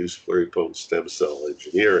human-induced pluripotent stem cell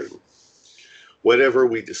engineering. Whatever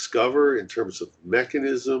we discover in terms of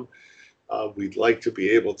mechanism, we'd like to be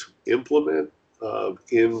able to implement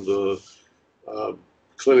in the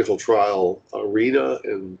clinical trial arena,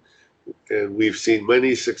 and we've seen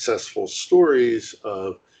many successful stories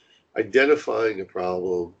of identifying a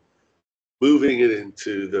problem, moving it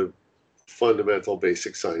into the fundamental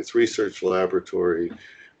basic science research laboratory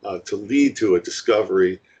to lead to a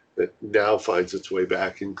discovery that now finds its way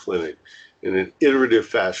back in clinic. In an iterative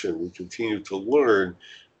fashion, we continue to learn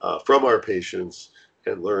from our patients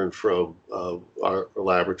and learn from our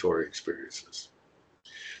laboratory experiences.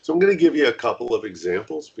 So I'm going to give you a couple of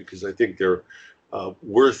examples because I think they're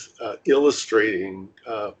worth illustrating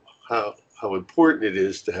how important it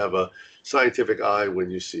is to have a scientific eye when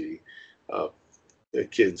you see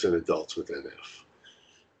kids and adults with NF.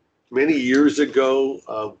 Many years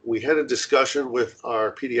ago, we had a discussion with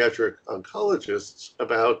our pediatric oncologists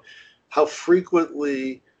about how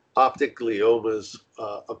frequently optic gliomas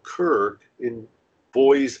occur in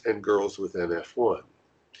boys and girls with NF1.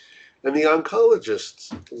 And the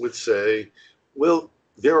oncologists would say, well,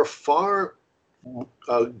 there are far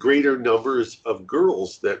greater numbers of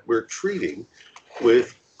girls that we're treating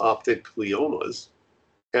with optic gliomas.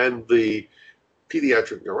 And the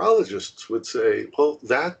pediatric neurologists would say, well,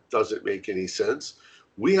 that doesn't make any sense.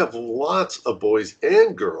 We have lots of boys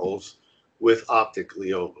and girls with optic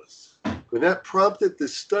gliomas. And that prompted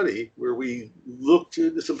this study where we looked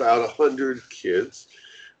at this about 100 kids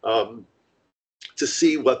to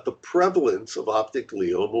see what the prevalence of optic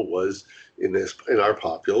glioma was in our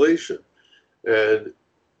population. And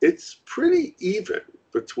it's pretty even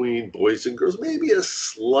between boys and girls, maybe a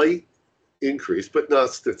slight increase, but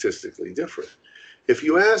not statistically different. If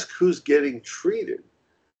you ask who's getting treated,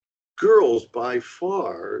 girls by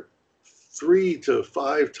far 3 to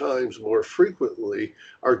 5 times more frequently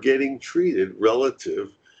are getting treated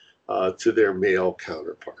relative to their male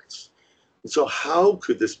counterparts. And so how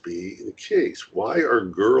could this be the case? Why are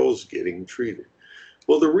girls getting treated?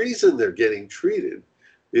 Well, the reason they're getting treated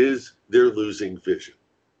is they're losing vision.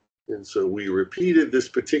 And so we repeated this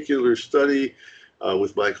particular study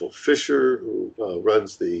with Michael Fisher, who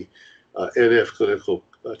runs the NF Clinical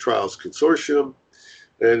Trials Consortium.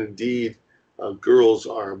 And indeed, girls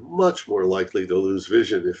are much more likely to lose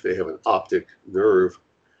vision if they have an optic nerve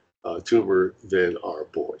tumor than are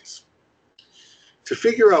boys. To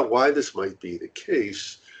figure out why this might be the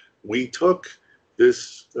case, we took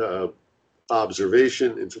this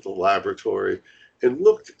observation into the laboratory and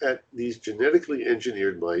looked at these genetically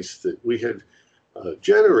engineered mice that we had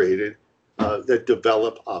generated that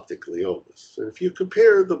develop optic gliomas. And if you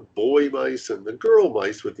compare the boy mice and the girl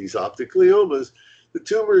mice with these optic gliomas, the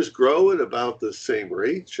tumors grow at about the same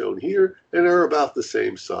rate, shown here, and are about the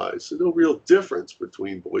same size. So no real difference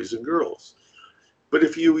between boys and girls. But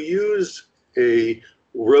if you use a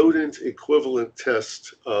rodent equivalent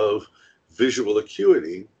test of visual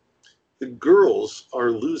acuity, the girls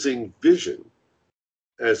are losing vision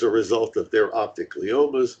as a result of their optic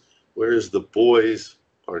gliomas, whereas the boys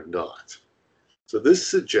are not. So this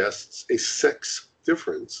suggests a sex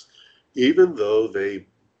difference, even though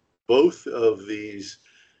both of these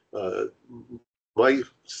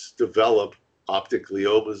mice develop optic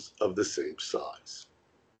gliomas of the same size.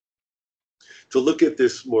 To look at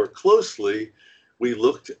this more closely, we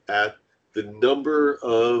looked at the number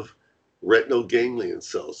of retinal ganglion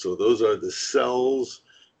cells. So those are the cells,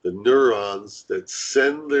 the neurons that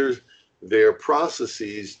send their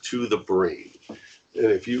processes to the brain. And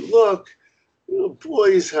if you look,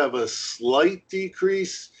 boys have a slight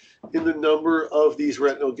decrease in the number of these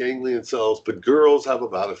retinal ganglion cells, but girls have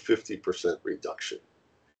about a 50% reduction.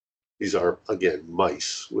 These are, again,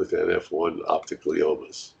 mice with NF1 optic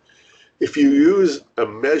gliomas. If you use a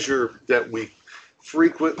measure that we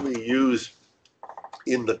frequently use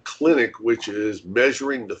in the clinic, which is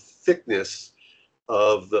measuring the thickness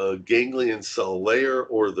of the ganglion cell layer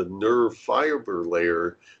or the nerve fiber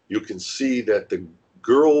layer, you can see that the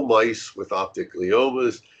girl mice with optic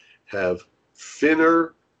gliomas have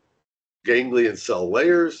thinner ganglion cell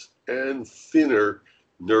layers and thinner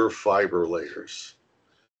nerve fiber layers.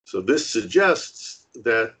 So this suggests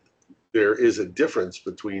that there is a difference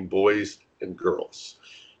between boys and girls.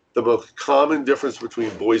 The most common difference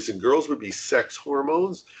between boys and girls would be sex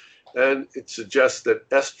hormones, and it suggests that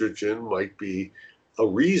estrogen might be a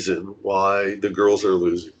reason why the girls are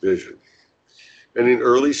losing vision. And in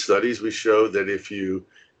early studies, we showed that if you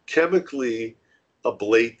chemically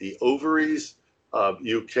ablate the ovaries,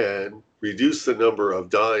 you can reduce the number of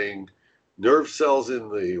dying nerve cells in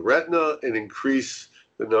the retina and increase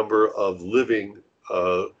the number of living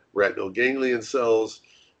retinal ganglion cells.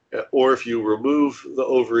 Or if you remove the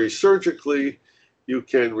ovary surgically, you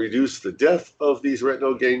can reduce the death of these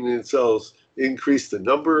retinal ganglion cells, increase the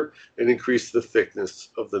number, and increase the thickness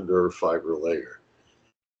of the nerve fiber layer.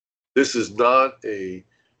 This is not an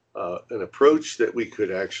approach that we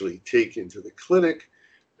could actually take into the clinic.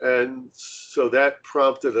 And so that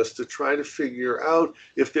prompted us to try to figure out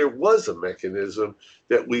if there was a mechanism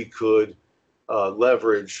that we could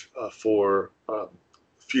leverage for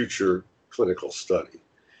future clinical study.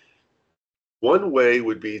 One way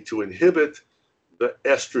would be to inhibit the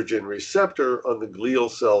estrogen receptor on the glial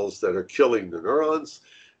cells that are killing the neurons.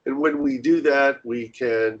 And when we do that, we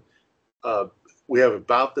have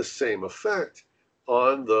about the same effect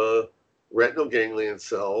on the retinal ganglion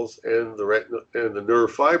cells and the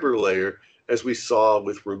nerve fiber layer as we saw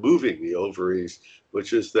with removing the ovaries,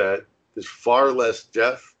 which is that there's far less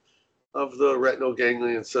death of the retinal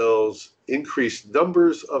ganglion cells, increased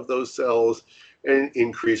numbers of those cells, and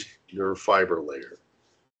increased nerve fiber layer.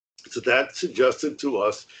 So that suggested to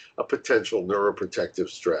us a potential neuroprotective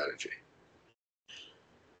strategy.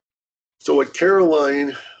 So what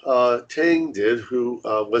Caroline Tang did, who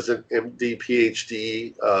was an MD,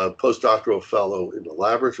 PhD postdoctoral fellow in the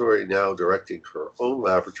laboratory, now directing her own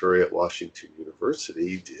laboratory at Washington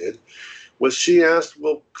University, did, was she asked,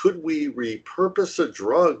 well, could we repurpose a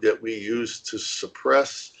drug that we use to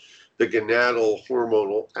suppress the gonadal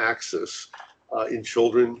hormonal axis in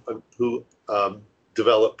children who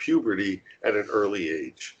develop puberty at an early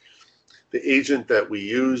age? The agent that we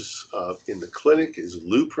use in the clinic is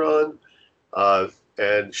Lupron.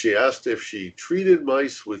 And she asked if she treated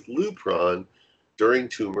mice with Lupron during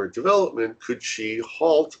tumor development, could she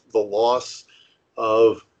halt the loss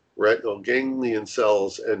of retinal ganglion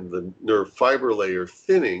cells and the nerve fiber layer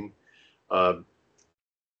thinning? And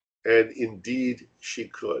indeed, she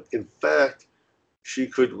could. In fact, she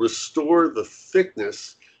could restore the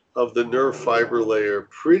thickness of the nerve fiber layer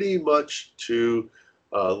pretty much to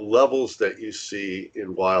levels that you see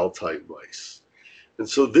in wild-type mice. And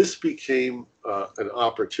so this became an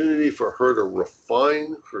opportunity for her to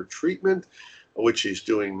refine her treatment, which she's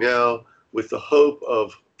doing now, with the hope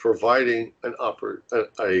of providing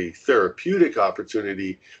a therapeutic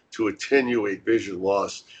opportunity to attenuate vision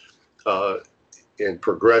loss and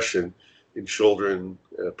progression in children,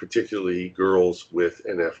 particularly girls with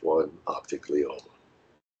NF1 optic glioma.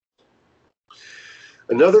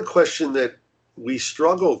 Another question that we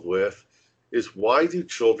struggled with is, why do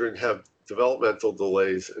children have developmental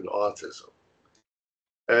delays in autism?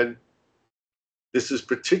 And this is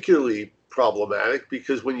particularly problematic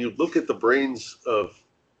because when you look at the brains of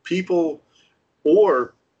people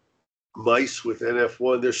or mice with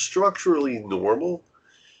NF1, they're structurally normal.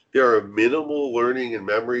 There are minimal learning and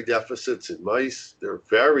memory deficits in mice. There are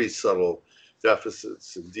very subtle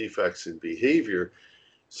deficits and defects in behavior.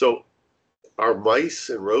 So are mice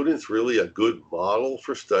and rodents really a good model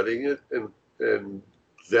for studying it? And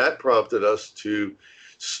that prompted us to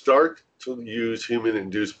start to use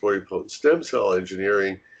human-induced pluripotent stem cell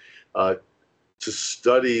engineering to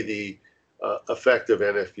study the effect of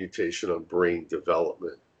NF mutation on brain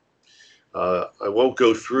development. I won't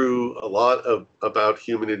go through a lot about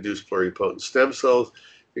human-induced pluripotent stem cells,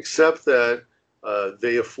 except that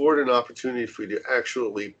they afford an opportunity for you to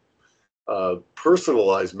actually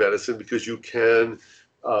personalize medicine, because you can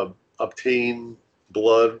obtain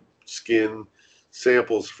blood, skin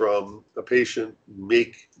samples from a patient,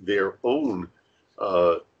 make their own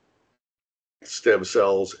stem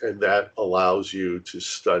cells, and that allows you to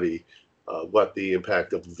study what the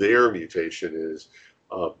impact of their mutation is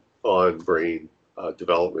on brain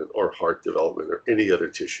development or heart development or any other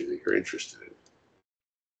tissue that you're interested in.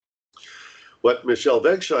 What Michelle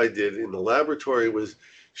Begshai did in the laboratory was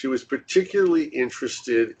she was particularly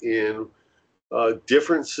interested in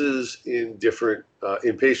differences in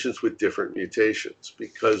patients with different mutations,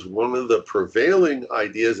 because one of the prevailing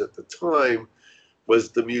ideas at the time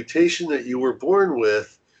was the mutation that you were born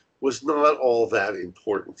with was not all that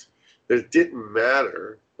important. That it didn't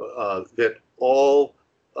matter that all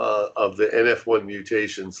of the NF1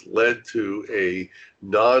 mutations led to a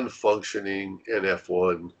non-functioning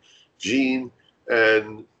NF1 gene,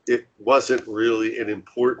 and it wasn't really an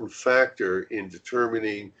important factor in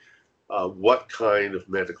determining what kind of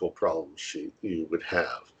medical problems you would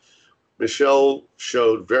have. Michelle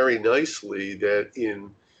showed very nicely that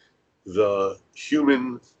in the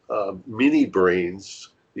human mini brains,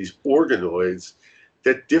 these organoids,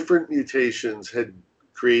 that different mutations had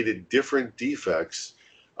created different defects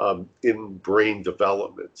in brain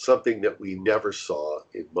development, something that we never saw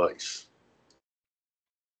in mice.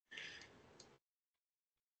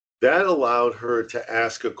 That allowed her to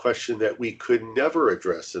ask a question that we could never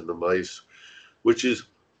address in the mice, which is,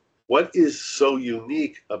 what is so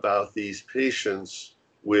unique about these patients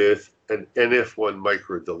with an NF1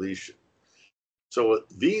 microdeletion? So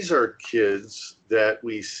these are kids that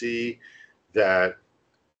we see that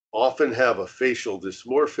often have a facial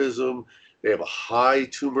dysmorphism. They have a high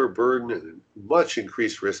tumor burden and a much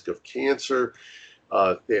increased risk of cancer.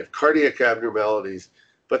 They have cardiac abnormalities,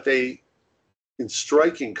 but they, in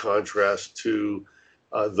striking contrast to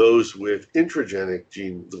those with intragenic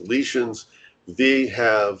gene deletions, they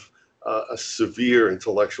have a severe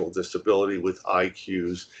intellectual disability with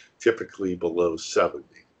IQs typically below 70.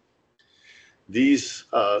 These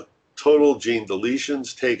total gene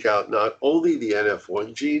deletions take out not only the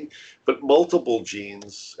NF1 gene, but multiple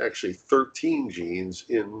genes, actually 13 genes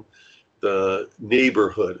in the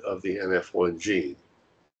neighborhood of the NF1 gene.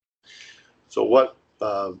 So what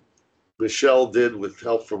Michelle did with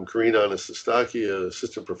help from Karina Anastasaki, an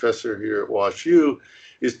assistant professor here at WashU,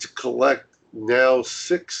 is to collect now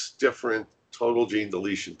 6 different total gene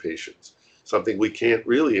deletion patients, something we can't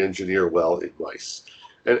really engineer well in mice,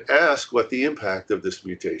 and ask what the impact of this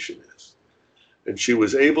mutation is. And she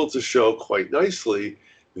was able to show quite nicely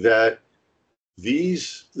that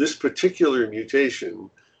this particular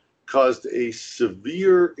mutation caused a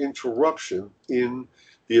severe interruption in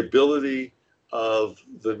the ability of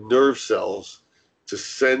the nerve cells to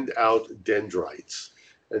send out dendrites.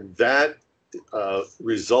 And that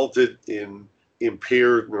resulted in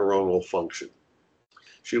impaired neuronal function.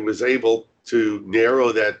 She was able to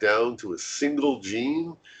narrow that down to a single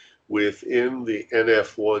gene within the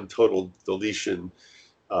NF1 total deletion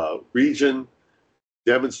region,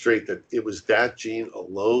 demonstrate that it was that gene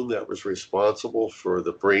alone that was responsible for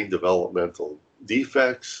the brain developmental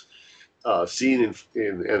defects seen in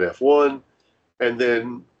NF1, and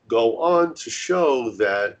then go on to show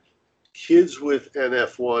that kids with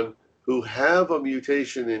NF1 who have a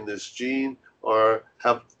mutation in this gene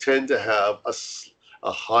tend to have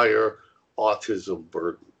a higher autism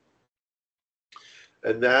burden.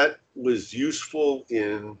 And that was useful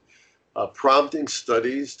in prompting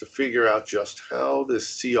studies to figure out just how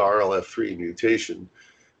this CRLF3 mutation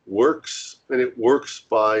works. And it works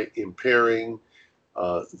by impairing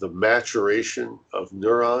the maturation of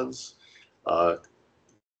neurons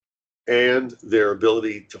and their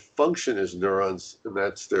ability to function as neurons, and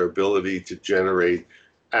that's their ability to generate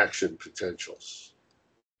action potentials.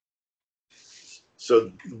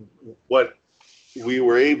 So what we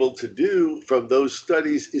were able to do from those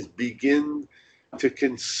studies is begin to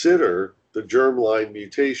consider the germline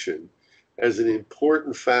mutation as an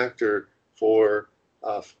important factor for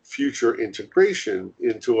future integration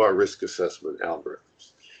into our risk assessment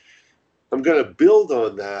algorithms. I'm going to build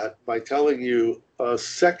on that by telling you a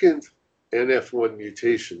second NF1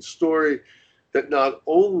 mutation story that not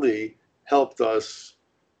only helped us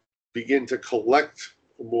begin to collect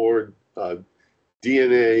more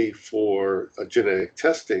DNA for genetic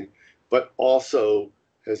testing, but also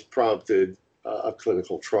has prompted a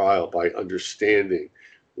clinical trial by understanding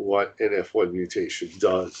what NF1 mutation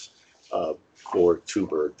does for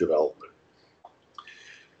tumor development.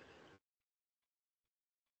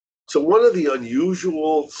 So one of the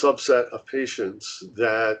unusual subset of patients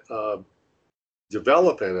that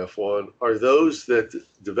develop NF1 are those that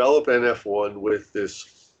develop NF1 with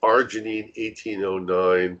this arginine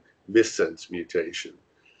 1809 missense mutation.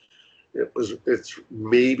 It's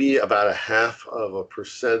maybe about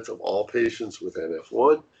 0.5% of all patients with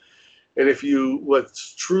NF1. And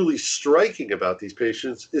what's truly striking about these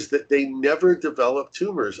patients is that they never develop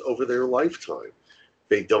tumors over their lifetime.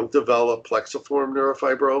 They don't develop plexiform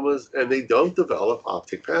neurofibromas, and they don't develop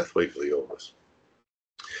optic pathway gliomas.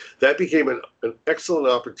 That became an excellent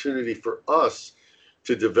opportunity for us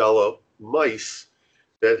to develop mice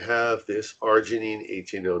that have this arginine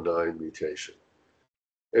 1809 mutation.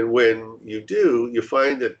 And when you do, you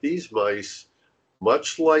find that these mice,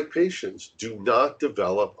 much like patients, do not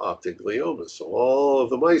develop optic gliomas. So all of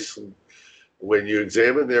the mice, when you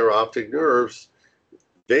examine their optic nerves,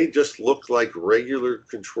 they just look like regular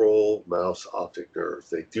control mouse optic nerves.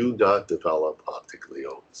 They do not develop optic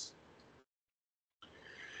gliomas.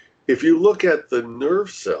 If you look at the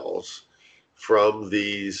nerve cells from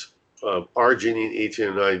these arginine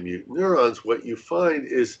 1809 mutant neurons, what you find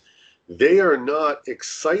is they are not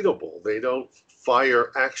excitable. They don't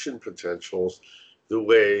fire action potentials the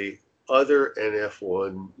way other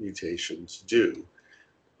NF1 mutations do,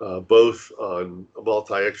 both on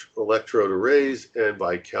multi-electrode arrays and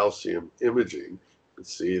by calcium imaging. You can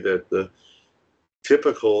see that the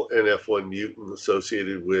typical NF1 mutant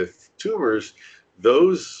associated with tumors,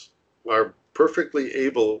 those are perfectly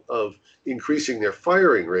able of increasing their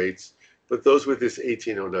firing rates, but those with this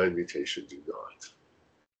 1809 mutation do not.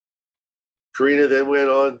 Karina then went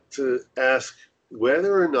on to ask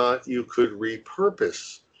whether or not you could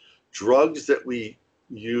repurpose drugs that we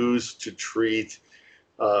use to treat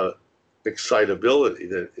excitability,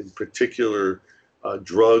 that in particular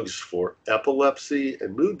drugs for epilepsy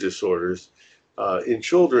and mood disorders in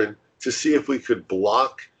children, to see if we could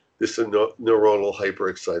block this neuronal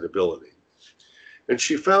hyperexcitability. And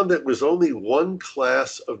she found that it was only one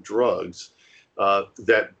class of drugs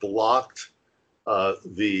that blocked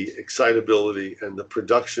the excitability and the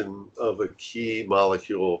production of a key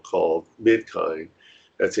molecule called midkine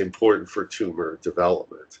that's important for tumor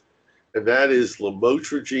development. And that is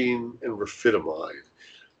lamotrigine and rapidamide.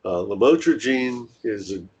 Lamotrigine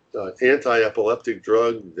is an anti-epileptic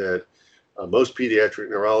drug that most pediatric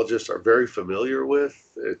neurologists are very familiar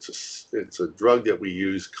with. It's a drug that we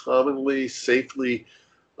use commonly, safely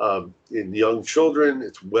in young children.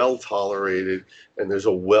 It's well tolerated, and there's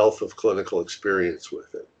a wealth of clinical experience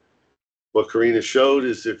with it. What Karina showed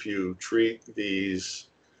is if you treat these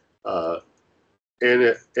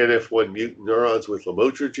NF1 mutant neurons with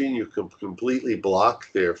lamotrigine, you can completely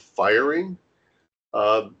block their firing.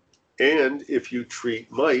 And if you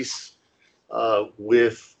treat mice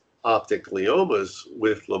with optic gliomas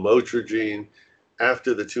with lamotrigine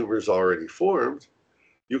after the tumor's already formed,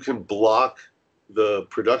 you can block the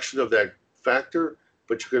production of that factor,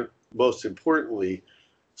 but you can, most importantly,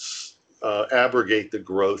 abrogate the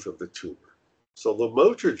growth of the tumor. So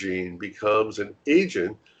lamotrigine becomes an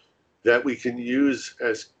agent that we can use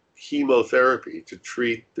as chemotherapy to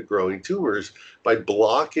treat the growing tumors by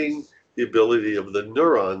blocking the ability of the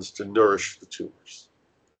neurons to nourish the tumors.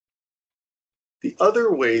 The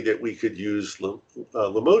other way that we could use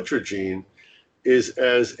lamotrigine is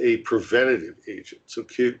as a preventative agent. So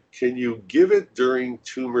can you give it during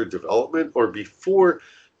tumor development or before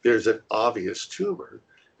there's an obvious tumor,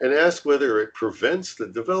 and ask whether it prevents the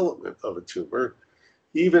development of a tumor,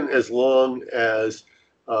 even as long as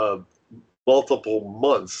multiple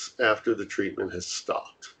months after the treatment has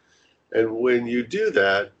stopped. And when you do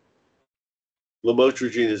that,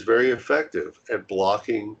 lamotrigine is very effective at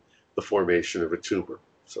blocking the formation of a tumor,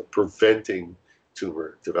 so preventing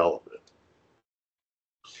tumor development.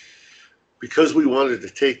 Because we wanted to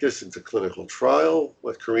take this into clinical trial,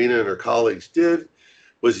 what Karina and her colleagues did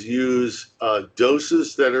was use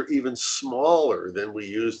doses that are even smaller than we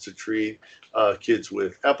use to treat kids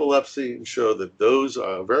with epilepsy, and show that those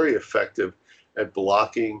are very effective at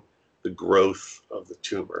blocking the growth of the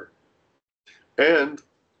tumor. And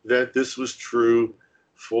that this was true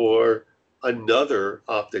for another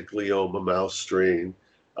optic glioma mouse strain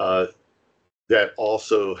that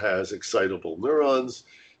also has excitable neurons,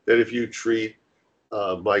 that if you treat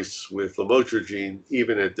mice with lamotrigine,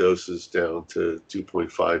 even at doses down to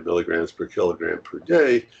 2.5 milligrams per kilogram per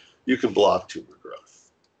day, you can block tumor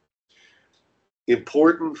growth.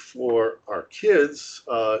 Important for our kids,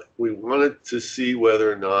 we wanted to see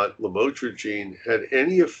whether or not lamotrigine had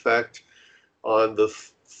any effect on the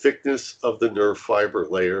thickness of the nerve fiber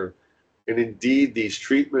layer. And indeed, these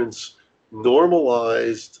treatments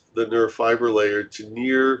normalized the nerve fiber layer to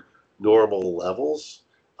near normal levels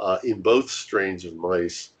in both strains of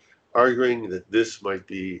mice, arguing that this might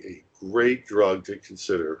be a great drug to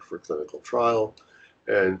consider for clinical trial.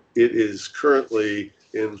 And it is currently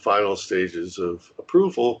in final stages of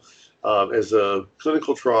approval as a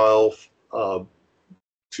clinical trial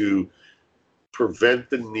to prevent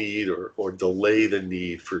the need or delay the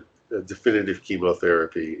need for definitive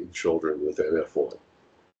chemotherapy in children with NF1.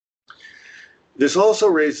 This also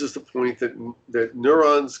raises the point that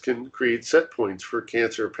neurons can create set points for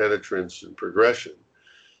cancer penetrance and progression.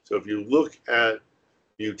 So if you look at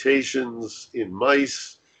mutations in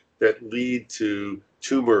mice that lead to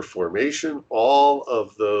tumor formation, all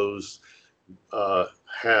of those are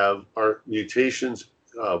mutations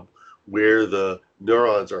where the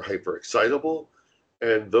neurons are hyperexcitable,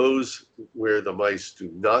 and those where the mice do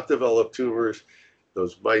not develop tumors,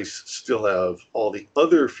 those mice still have all the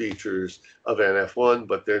other features of NF1,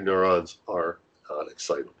 but their neurons are not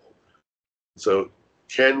excitable. So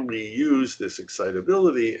can we use this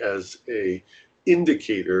excitability as an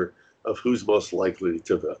indicator of who's most likely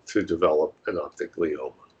to develop an optic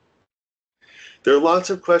glioma? There are lots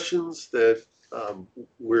of questions that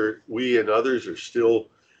we and others are still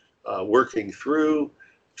working through,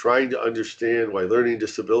 trying to understand why learning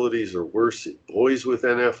disabilities are worse in boys with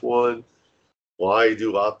NF1. Why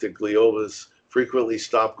do optic gliomas frequently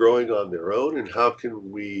stop growing on their own, and how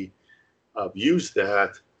can we use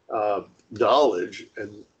that knowledge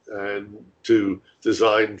and to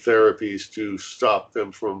design therapies to stop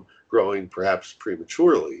them from growing perhaps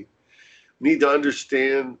prematurely? We need to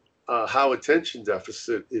understand how attention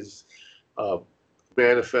deficit is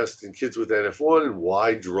manifest in kids with NF1 and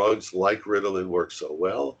why drugs like Ritalin work so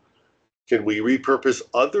well. Can we repurpose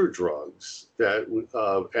other drugs that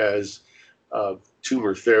as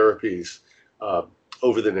tumor therapies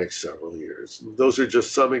over the next several years? Those are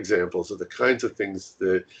just some examples of the kinds of things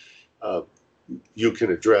that you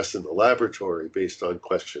can address in the laboratory based on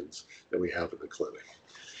questions that we have in the clinic.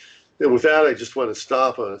 And with that, I just want to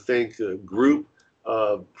stop. I want to thank the group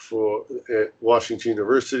at Washington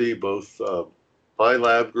University, both my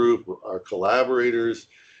lab group, our collaborators,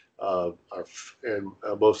 and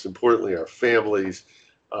most importantly, our families,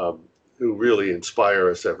 who really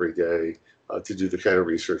inspire us every day to do the kind of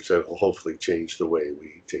research that will hopefully change the way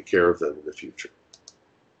we take care of them in the future.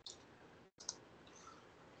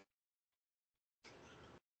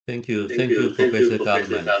 Thank you, Professor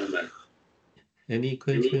Goldman. Any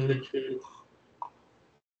question?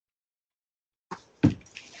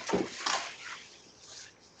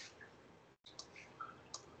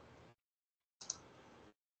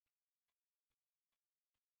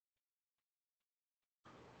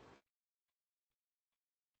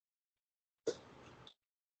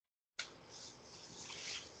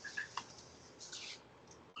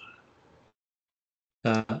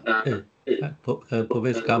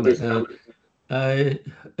 Professor Goldman,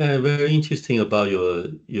 very interesting about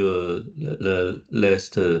the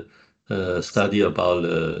last study about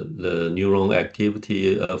the neuron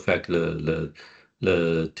activity affect the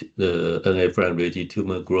NF1-related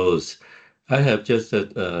tumor growth. I have just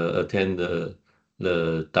attended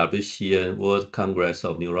the WCN World Congress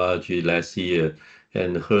of Neurology last year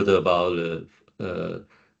and heard about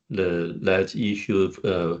that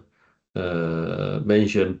issue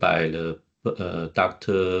mentioned by the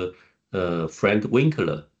Dr. Frank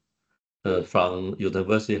Winkler from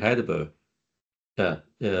University of Heidelberg.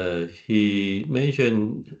 He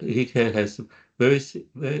mentioned he has very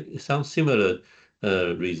some similar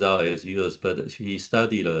result as yours, but he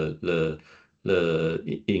studied the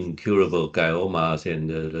incurable gliomas and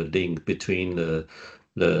the link between the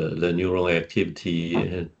neuron activity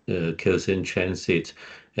and calcium transit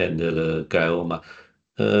and the glioma.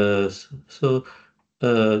 So,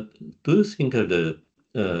 do you think of the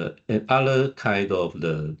other kind of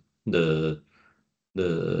the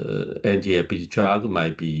anti-diabetes drug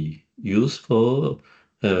might be useful?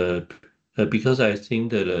 Because I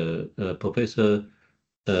think that Professor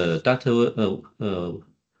Dr.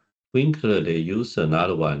 Winkler, they use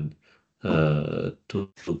another one to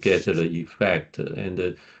get the effect,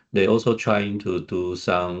 and they also trying to do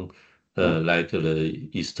some like the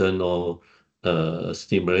external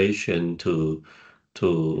stimulation to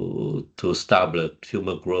stop the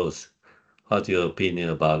tumor growth. What's your opinion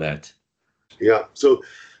about that? Yeah, so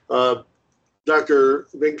Dr.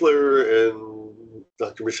 Winkler and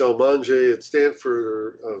Dr. Michel Mange at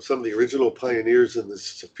Stanford are some of the original pioneers in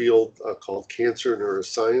this field called cancer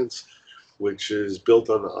neuroscience, which is built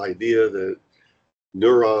on the idea that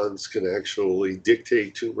neurons can actually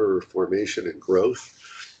dictate tumor formation and growth.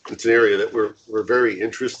 It's an area that we're very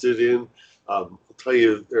interested in. I'll tell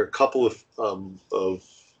you, there are a couple of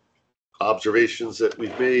observations that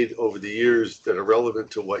we've made over the years that are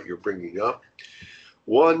relevant to what you're bringing up.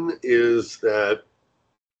 One is that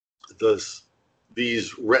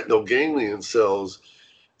these retinal ganglion cells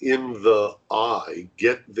in the eye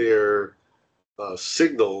get their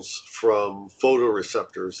signals from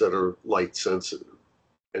photoreceptors that are light sensitive.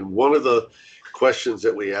 And one of the questions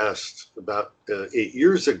that we asked about 8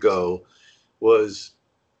 years ago was,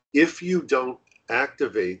 if you don't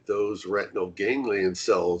activate those retinal ganglion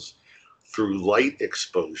cells through light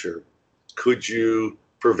exposure, could you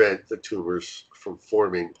prevent the tumors from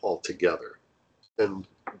forming altogether? And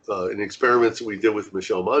in experiments that we did with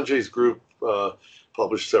Michel Mange's group,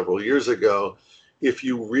 published several years ago, if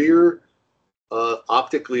you rear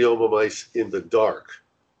optic glioma mice in the dark,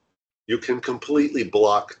 you can completely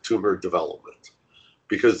block tumor development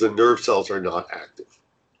because the nerve cells are not active.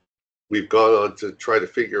 We've gone on to try to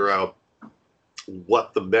figure out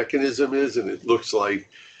what the mechanism is, and it looks like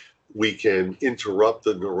we can interrupt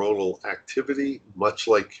the neuronal activity, much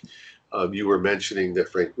like you were mentioning that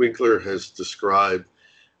Frank Winkler has described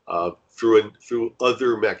through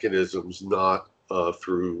other mechanisms, not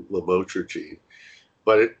through lamotrigine.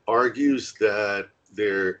 But it argues that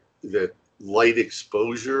light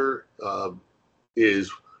exposure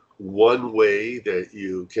is one way that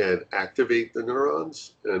you can activate the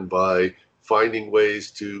neurons, and by finding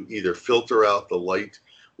ways to either filter out the light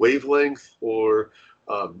wavelength or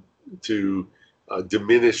to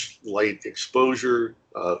diminish light exposure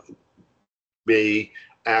may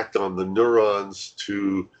act on the neurons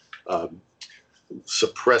to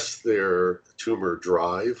suppress their tumor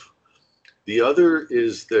drive. The other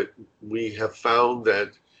is that we have found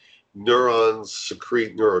that neurons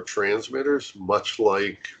secrete neurotransmitters, much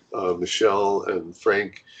like Michel and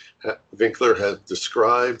Frank Winkler have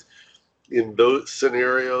described. In those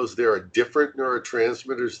scenarios, there are different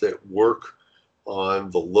neurotransmitters that work on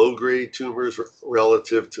the low-grade tumors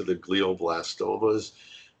relative to the glioblastomas.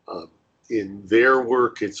 In their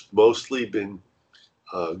work, it's mostly been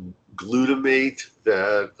glutamate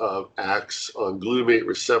that acts on glutamate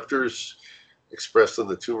receptors expressed on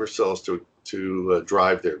the tumor cells to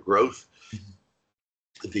drive their growth.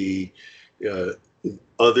 The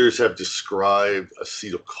others have described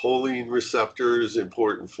acetylcholine receptors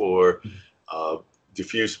important for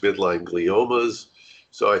diffuse midline gliomas.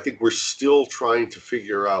 So I think we're still trying to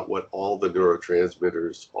figure out what all the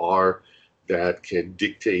neurotransmitters are that can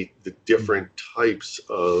dictate the different types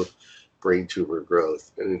of brain tumor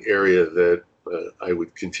growth, and an area that I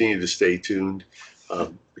would continue to stay tuned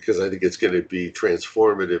because I think it's going to be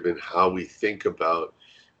transformative in how we think about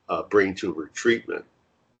brain tumor treatment.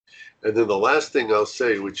 And then the last thing I'll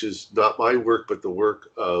say, which is not my work, but the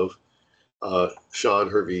work of Sean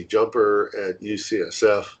Hervey-Jumper at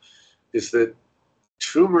UCSF, is that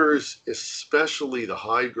tumors, especially the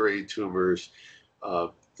high-grade tumors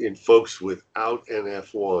in folks without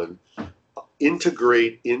NF1,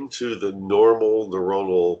 integrate into the normal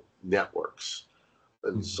neuronal networks.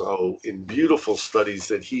 And so in beautiful studies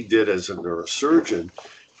that he did as a neurosurgeon,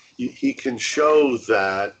 he can show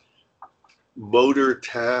that motor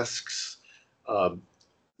tasks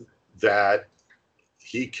that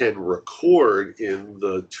he can record in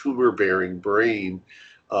the tumor-bearing brain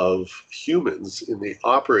of humans in the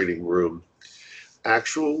operating room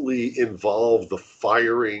actually involve the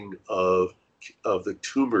firing of the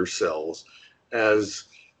tumor cells as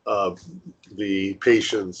the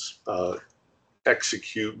patients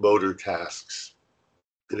execute motor tasks.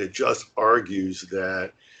 And it just argues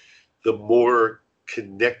that the more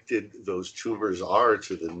connected those tumors are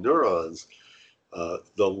to the neurons,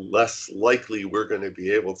 the less likely we're going to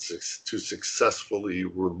be able to successfully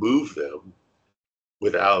remove them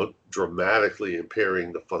without dramatically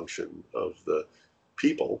impairing the function of the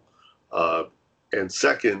people. And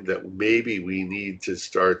second, that maybe we need to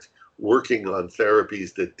start working on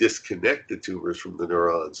therapies that disconnect the tumors from the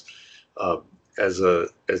neurons as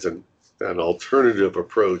an alternative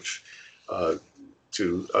approach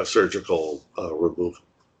to surgical removal.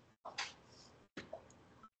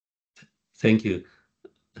 Thank you.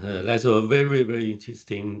 That's a very, very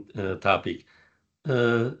interesting topic.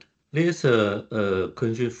 There's a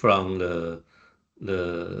question from the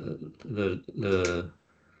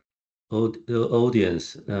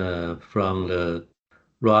audience from the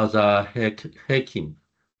Raza Hakim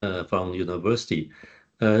from university.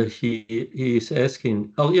 He is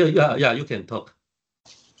asking. Oh yeah. You can talk.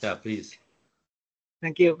 Yeah, please.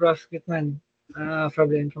 Thank you, Prof. Goodman, for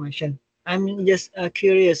the information. I'm just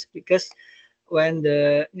curious because when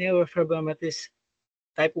the neurofibromatosis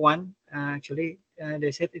type 1, actually,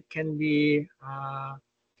 they said it can be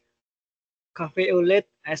caveolate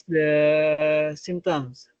as the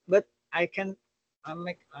symptoms. But I can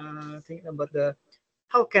make think about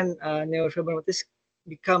how can neurofibromatosis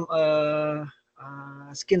become a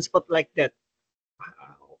skin spot like that?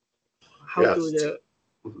 How do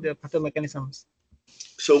the pathomechanisms?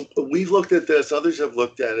 So we've looked at this, others have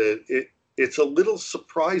looked at it. It's a little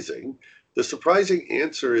surprising. The surprising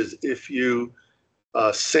answer is if you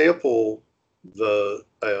sample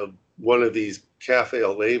one of these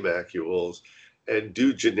cafe-au-lait macules and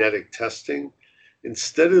do genetic testing,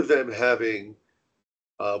 instead of them having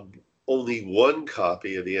only one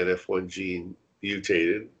copy of the NF1 gene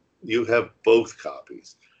mutated, you have both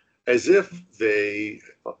copies, as if they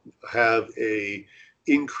have a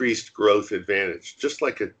increased growth advantage, just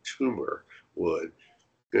like a tumor would.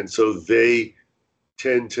 And so they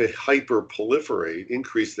tend to hyperproliferate,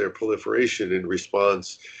 increase their proliferation in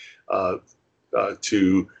response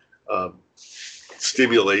to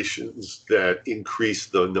stimulations that increase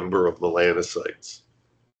the number of melanocytes.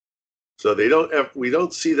 So we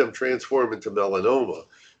don't see them transform into melanoma,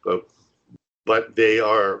 but they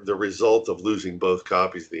are the result of losing both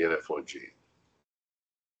copies of the NF1 gene.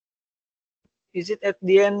 Is it at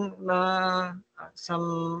the end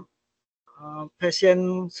some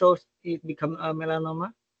patient so it become a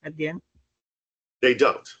melanoma at the end? They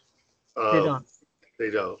don't. They don't. They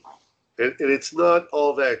don't. And it's not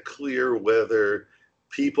all that clear whether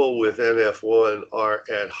people with NF1 are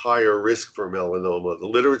at higher risk for melanoma. The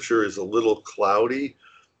literature is a little cloudy.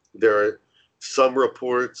 There are some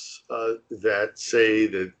reports that say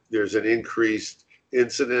that there's an increased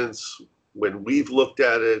incidence. When we've looked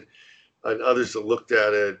at it and others have looked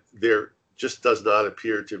at it, there just does not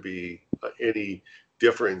appear to be any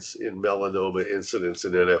difference in melanoma incidence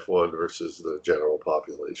in NF1 versus the general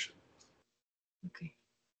population. Okay.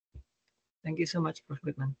 Thank you so much, Prof.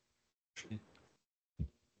 Goodman.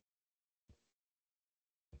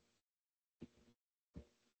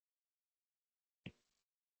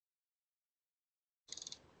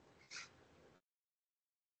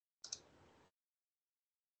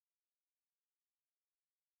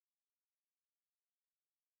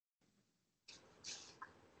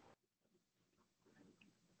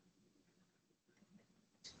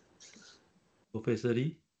 Professor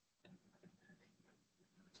Lee?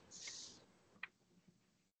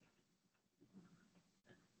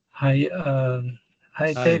 Hi, hi,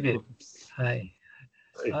 Hi, David. Hi.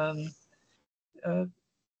 Uh,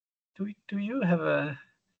 do you have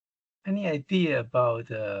any idea about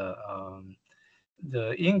the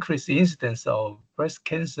increased incidence of breast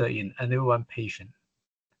cancer in NF1 patient?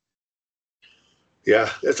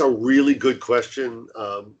 Yeah, that's a really good question.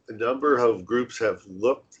 A number of groups have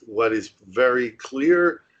looked. What is very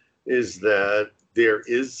clear is that there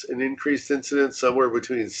is an increased incidence, somewhere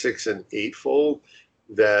between 6 and 8-fold,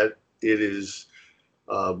 that it is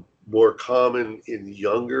more common in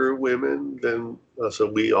younger women than, so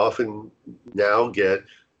we often now get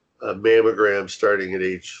a mammogram starting at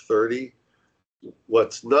age 30.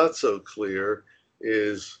 What's not so clear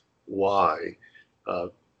is why. Uh,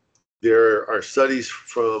 there are studies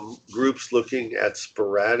from groups looking at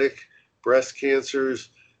sporadic breast cancers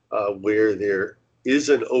where there is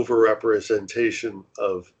an overrepresentation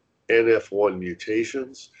of NF1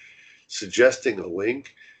 mutations, suggesting a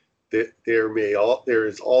link. That there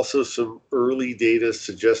is also some early data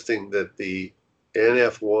suggesting that the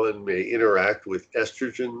NF1 may interact with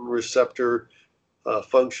estrogen receptor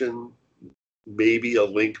function, maybe a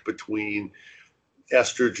link between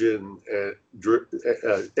estrogen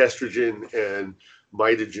and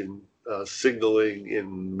mitogen signaling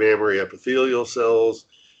in mammary epithelial cells.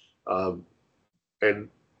 And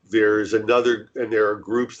there are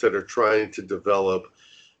groups that are trying to develop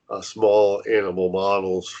small animal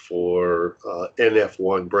models for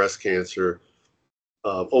NF1 breast cancer.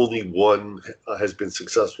 Only one has been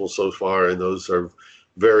successful so far, and those are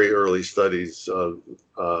very early studies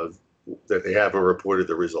that they haven't reported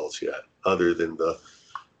the results yet, other than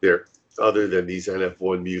these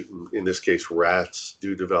NF1 mutant, in this case rats,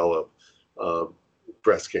 do develop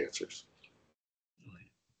breast cancers.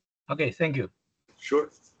 Okay, thank you. Sure.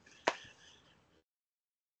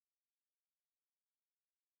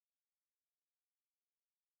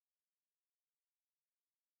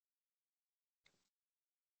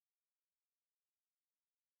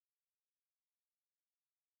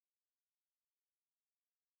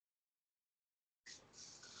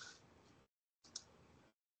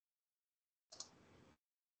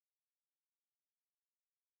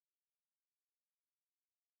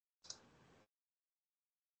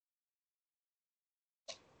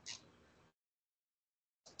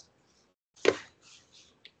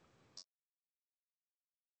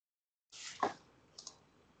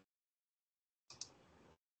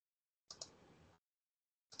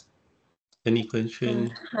 Any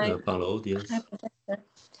question Hi, from the audience? hi,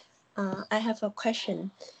 Professor. I have a question.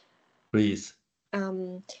 Please.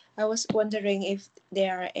 I was wondering if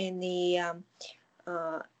there are any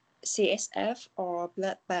CSF or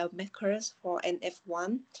blood biomarkers for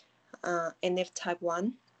NF1, NF type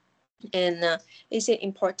 1, and is it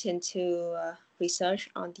important to research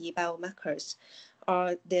on the biomarkers,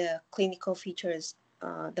 or the clinical features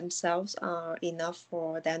themselves are enough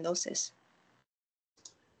for diagnosis?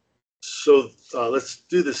 So let's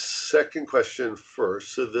do the second question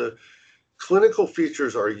first. So the clinical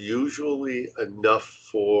features are usually enough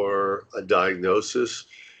for a diagnosis.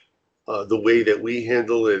 The way that we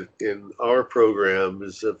handle it in our program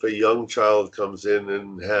is if a young child comes in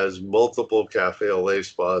and has multiple cafe au lait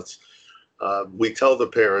spots, we tell the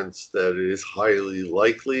parents that it is highly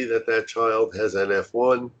likely that that child has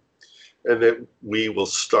NF1, and that we will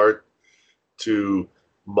start to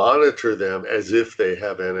monitor them as if they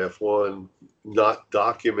have NF1, not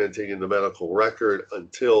documenting in the medical record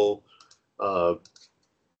until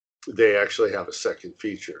they actually have a second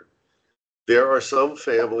feature. There are some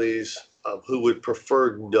families who would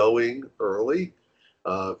prefer knowing early,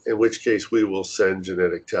 in which case we will send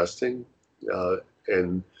genetic testing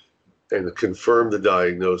and confirm the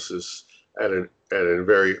diagnosis at a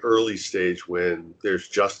very early stage when there's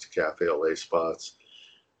just cafe au lait spots.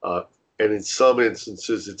 And in some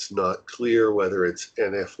instances, it's not clear whether it's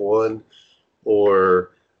NF1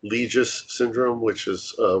 or Legius syndrome, which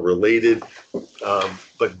is related,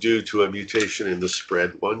 but due to a mutation in the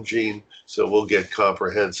SPRED1 gene. So we'll get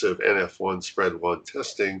comprehensive NF1 SPRED1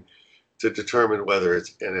 testing to determine whether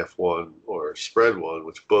it's NF1 or SPRED1,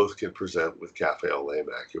 which both can present with cafe au lait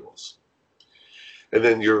macules. And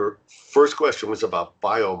then your first question was about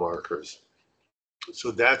biomarkers.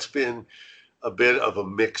 So that's been a bit of a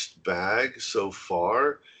mixed bag so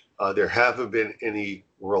far. There haven't been any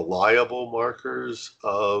reliable markers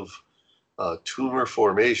of tumor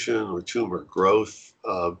formation or tumor growth.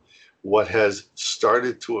 What has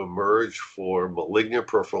started to emerge for malignant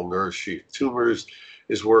peripheral nerve sheath tumors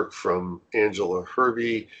is work from Angela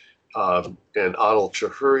Herby and Adil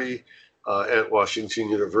Chahuri at Washington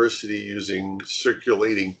University using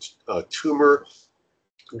circulating tumor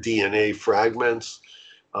DNA fragments.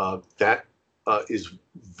 That is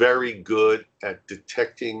very good at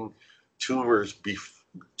detecting tumors,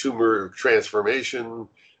 tumor transformation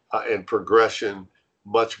and progression,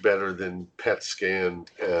 much better than PET scan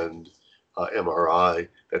and MRI.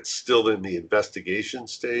 That's still in the investigation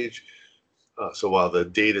stage. So while the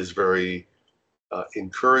data is very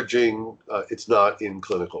encouraging, it's not in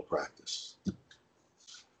clinical practice.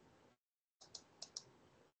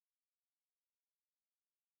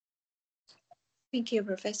 Thank you,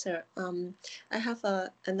 Professor. I have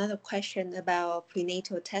another question about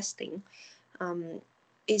prenatal testing.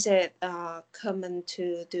 Is it common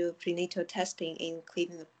to do prenatal testing in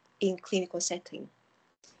clinical setting?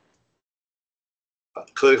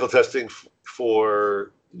 Clinical testing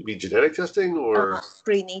for, you mean genetic testing or?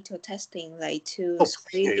 Prenatal testing, like to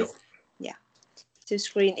screen if, to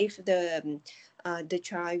screen if the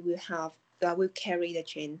child will carry the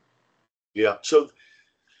gene. Yeah, so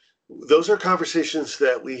those are conversations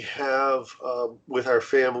that we have with our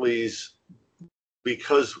families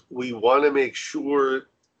because we want to make sure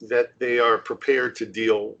that they are prepared to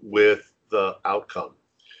deal with the outcome.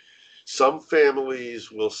 Some families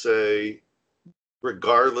will say,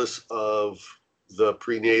 regardless of the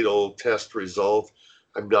prenatal test result,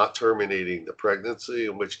 I'm not terminating the pregnancy,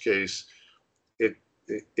 in which case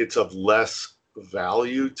it's of less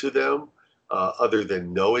value to them, other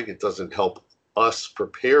than knowing it doesn't help us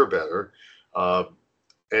prepare better. And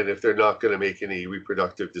if they're not going to make any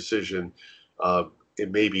reproductive decision,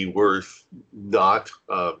 it may be worth not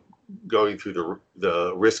going through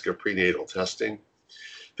the risk of prenatal testing.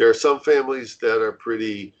 There are some families that are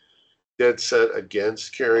pretty dead set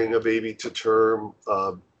against carrying a baby to term.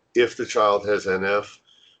 If the child has NF,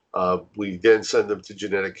 we then send them to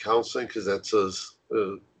genetic counseling because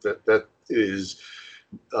that is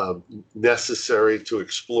necessary to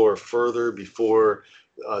explore further before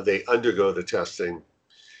they undergo the testing.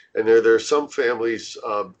 And there are some families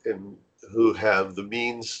who have the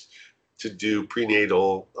means to do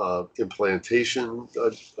prenatal implantation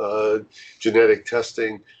genetic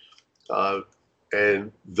testing.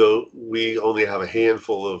 And though we only have a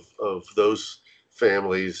handful of those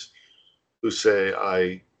families who say,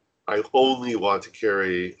 I only want to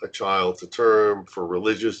carry a child to term for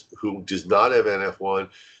religious, who does not have NF1,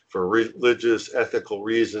 for religious, ethical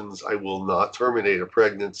reasons, I will not terminate a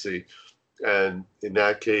pregnancy. And in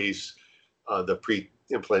that case, the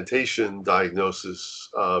pre-implantation diagnosis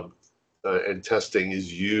and testing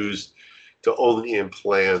is used to only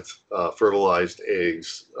implant fertilized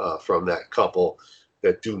eggs from that couple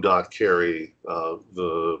that do not carry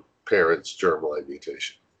the parent's germline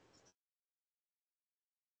mutation.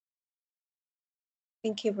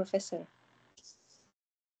 Thank you, Professor.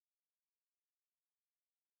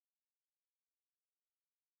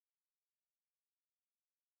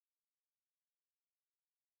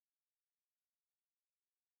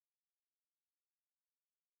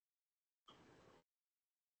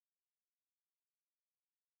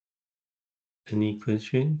 Any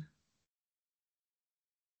question?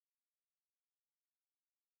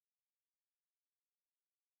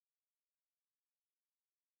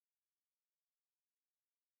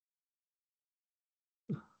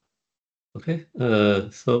 Okay.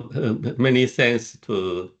 So many thanks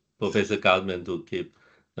to Professor Gottman to keep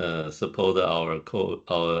support our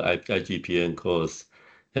IGPM course.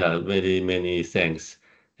 Yeah, many thanks.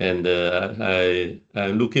 And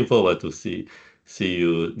I'm looking forward to see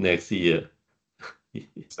you next year.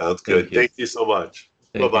 Sounds good. Thank you so much.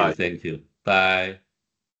 Bye-bye. Thank you. Bye.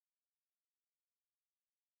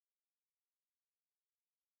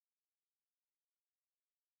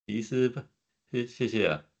医师，谢谢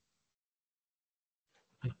啊。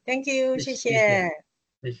Thank you，谢谢。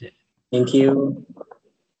谢谢。 Thank you.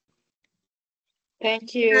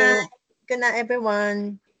 Thank you. Good night,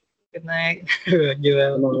 everyone. Good night.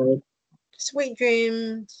 Joel. Sweet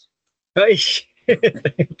dreams. Hey.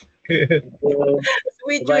 Thank you.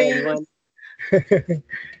 Sweet Bye, dreams. everyone.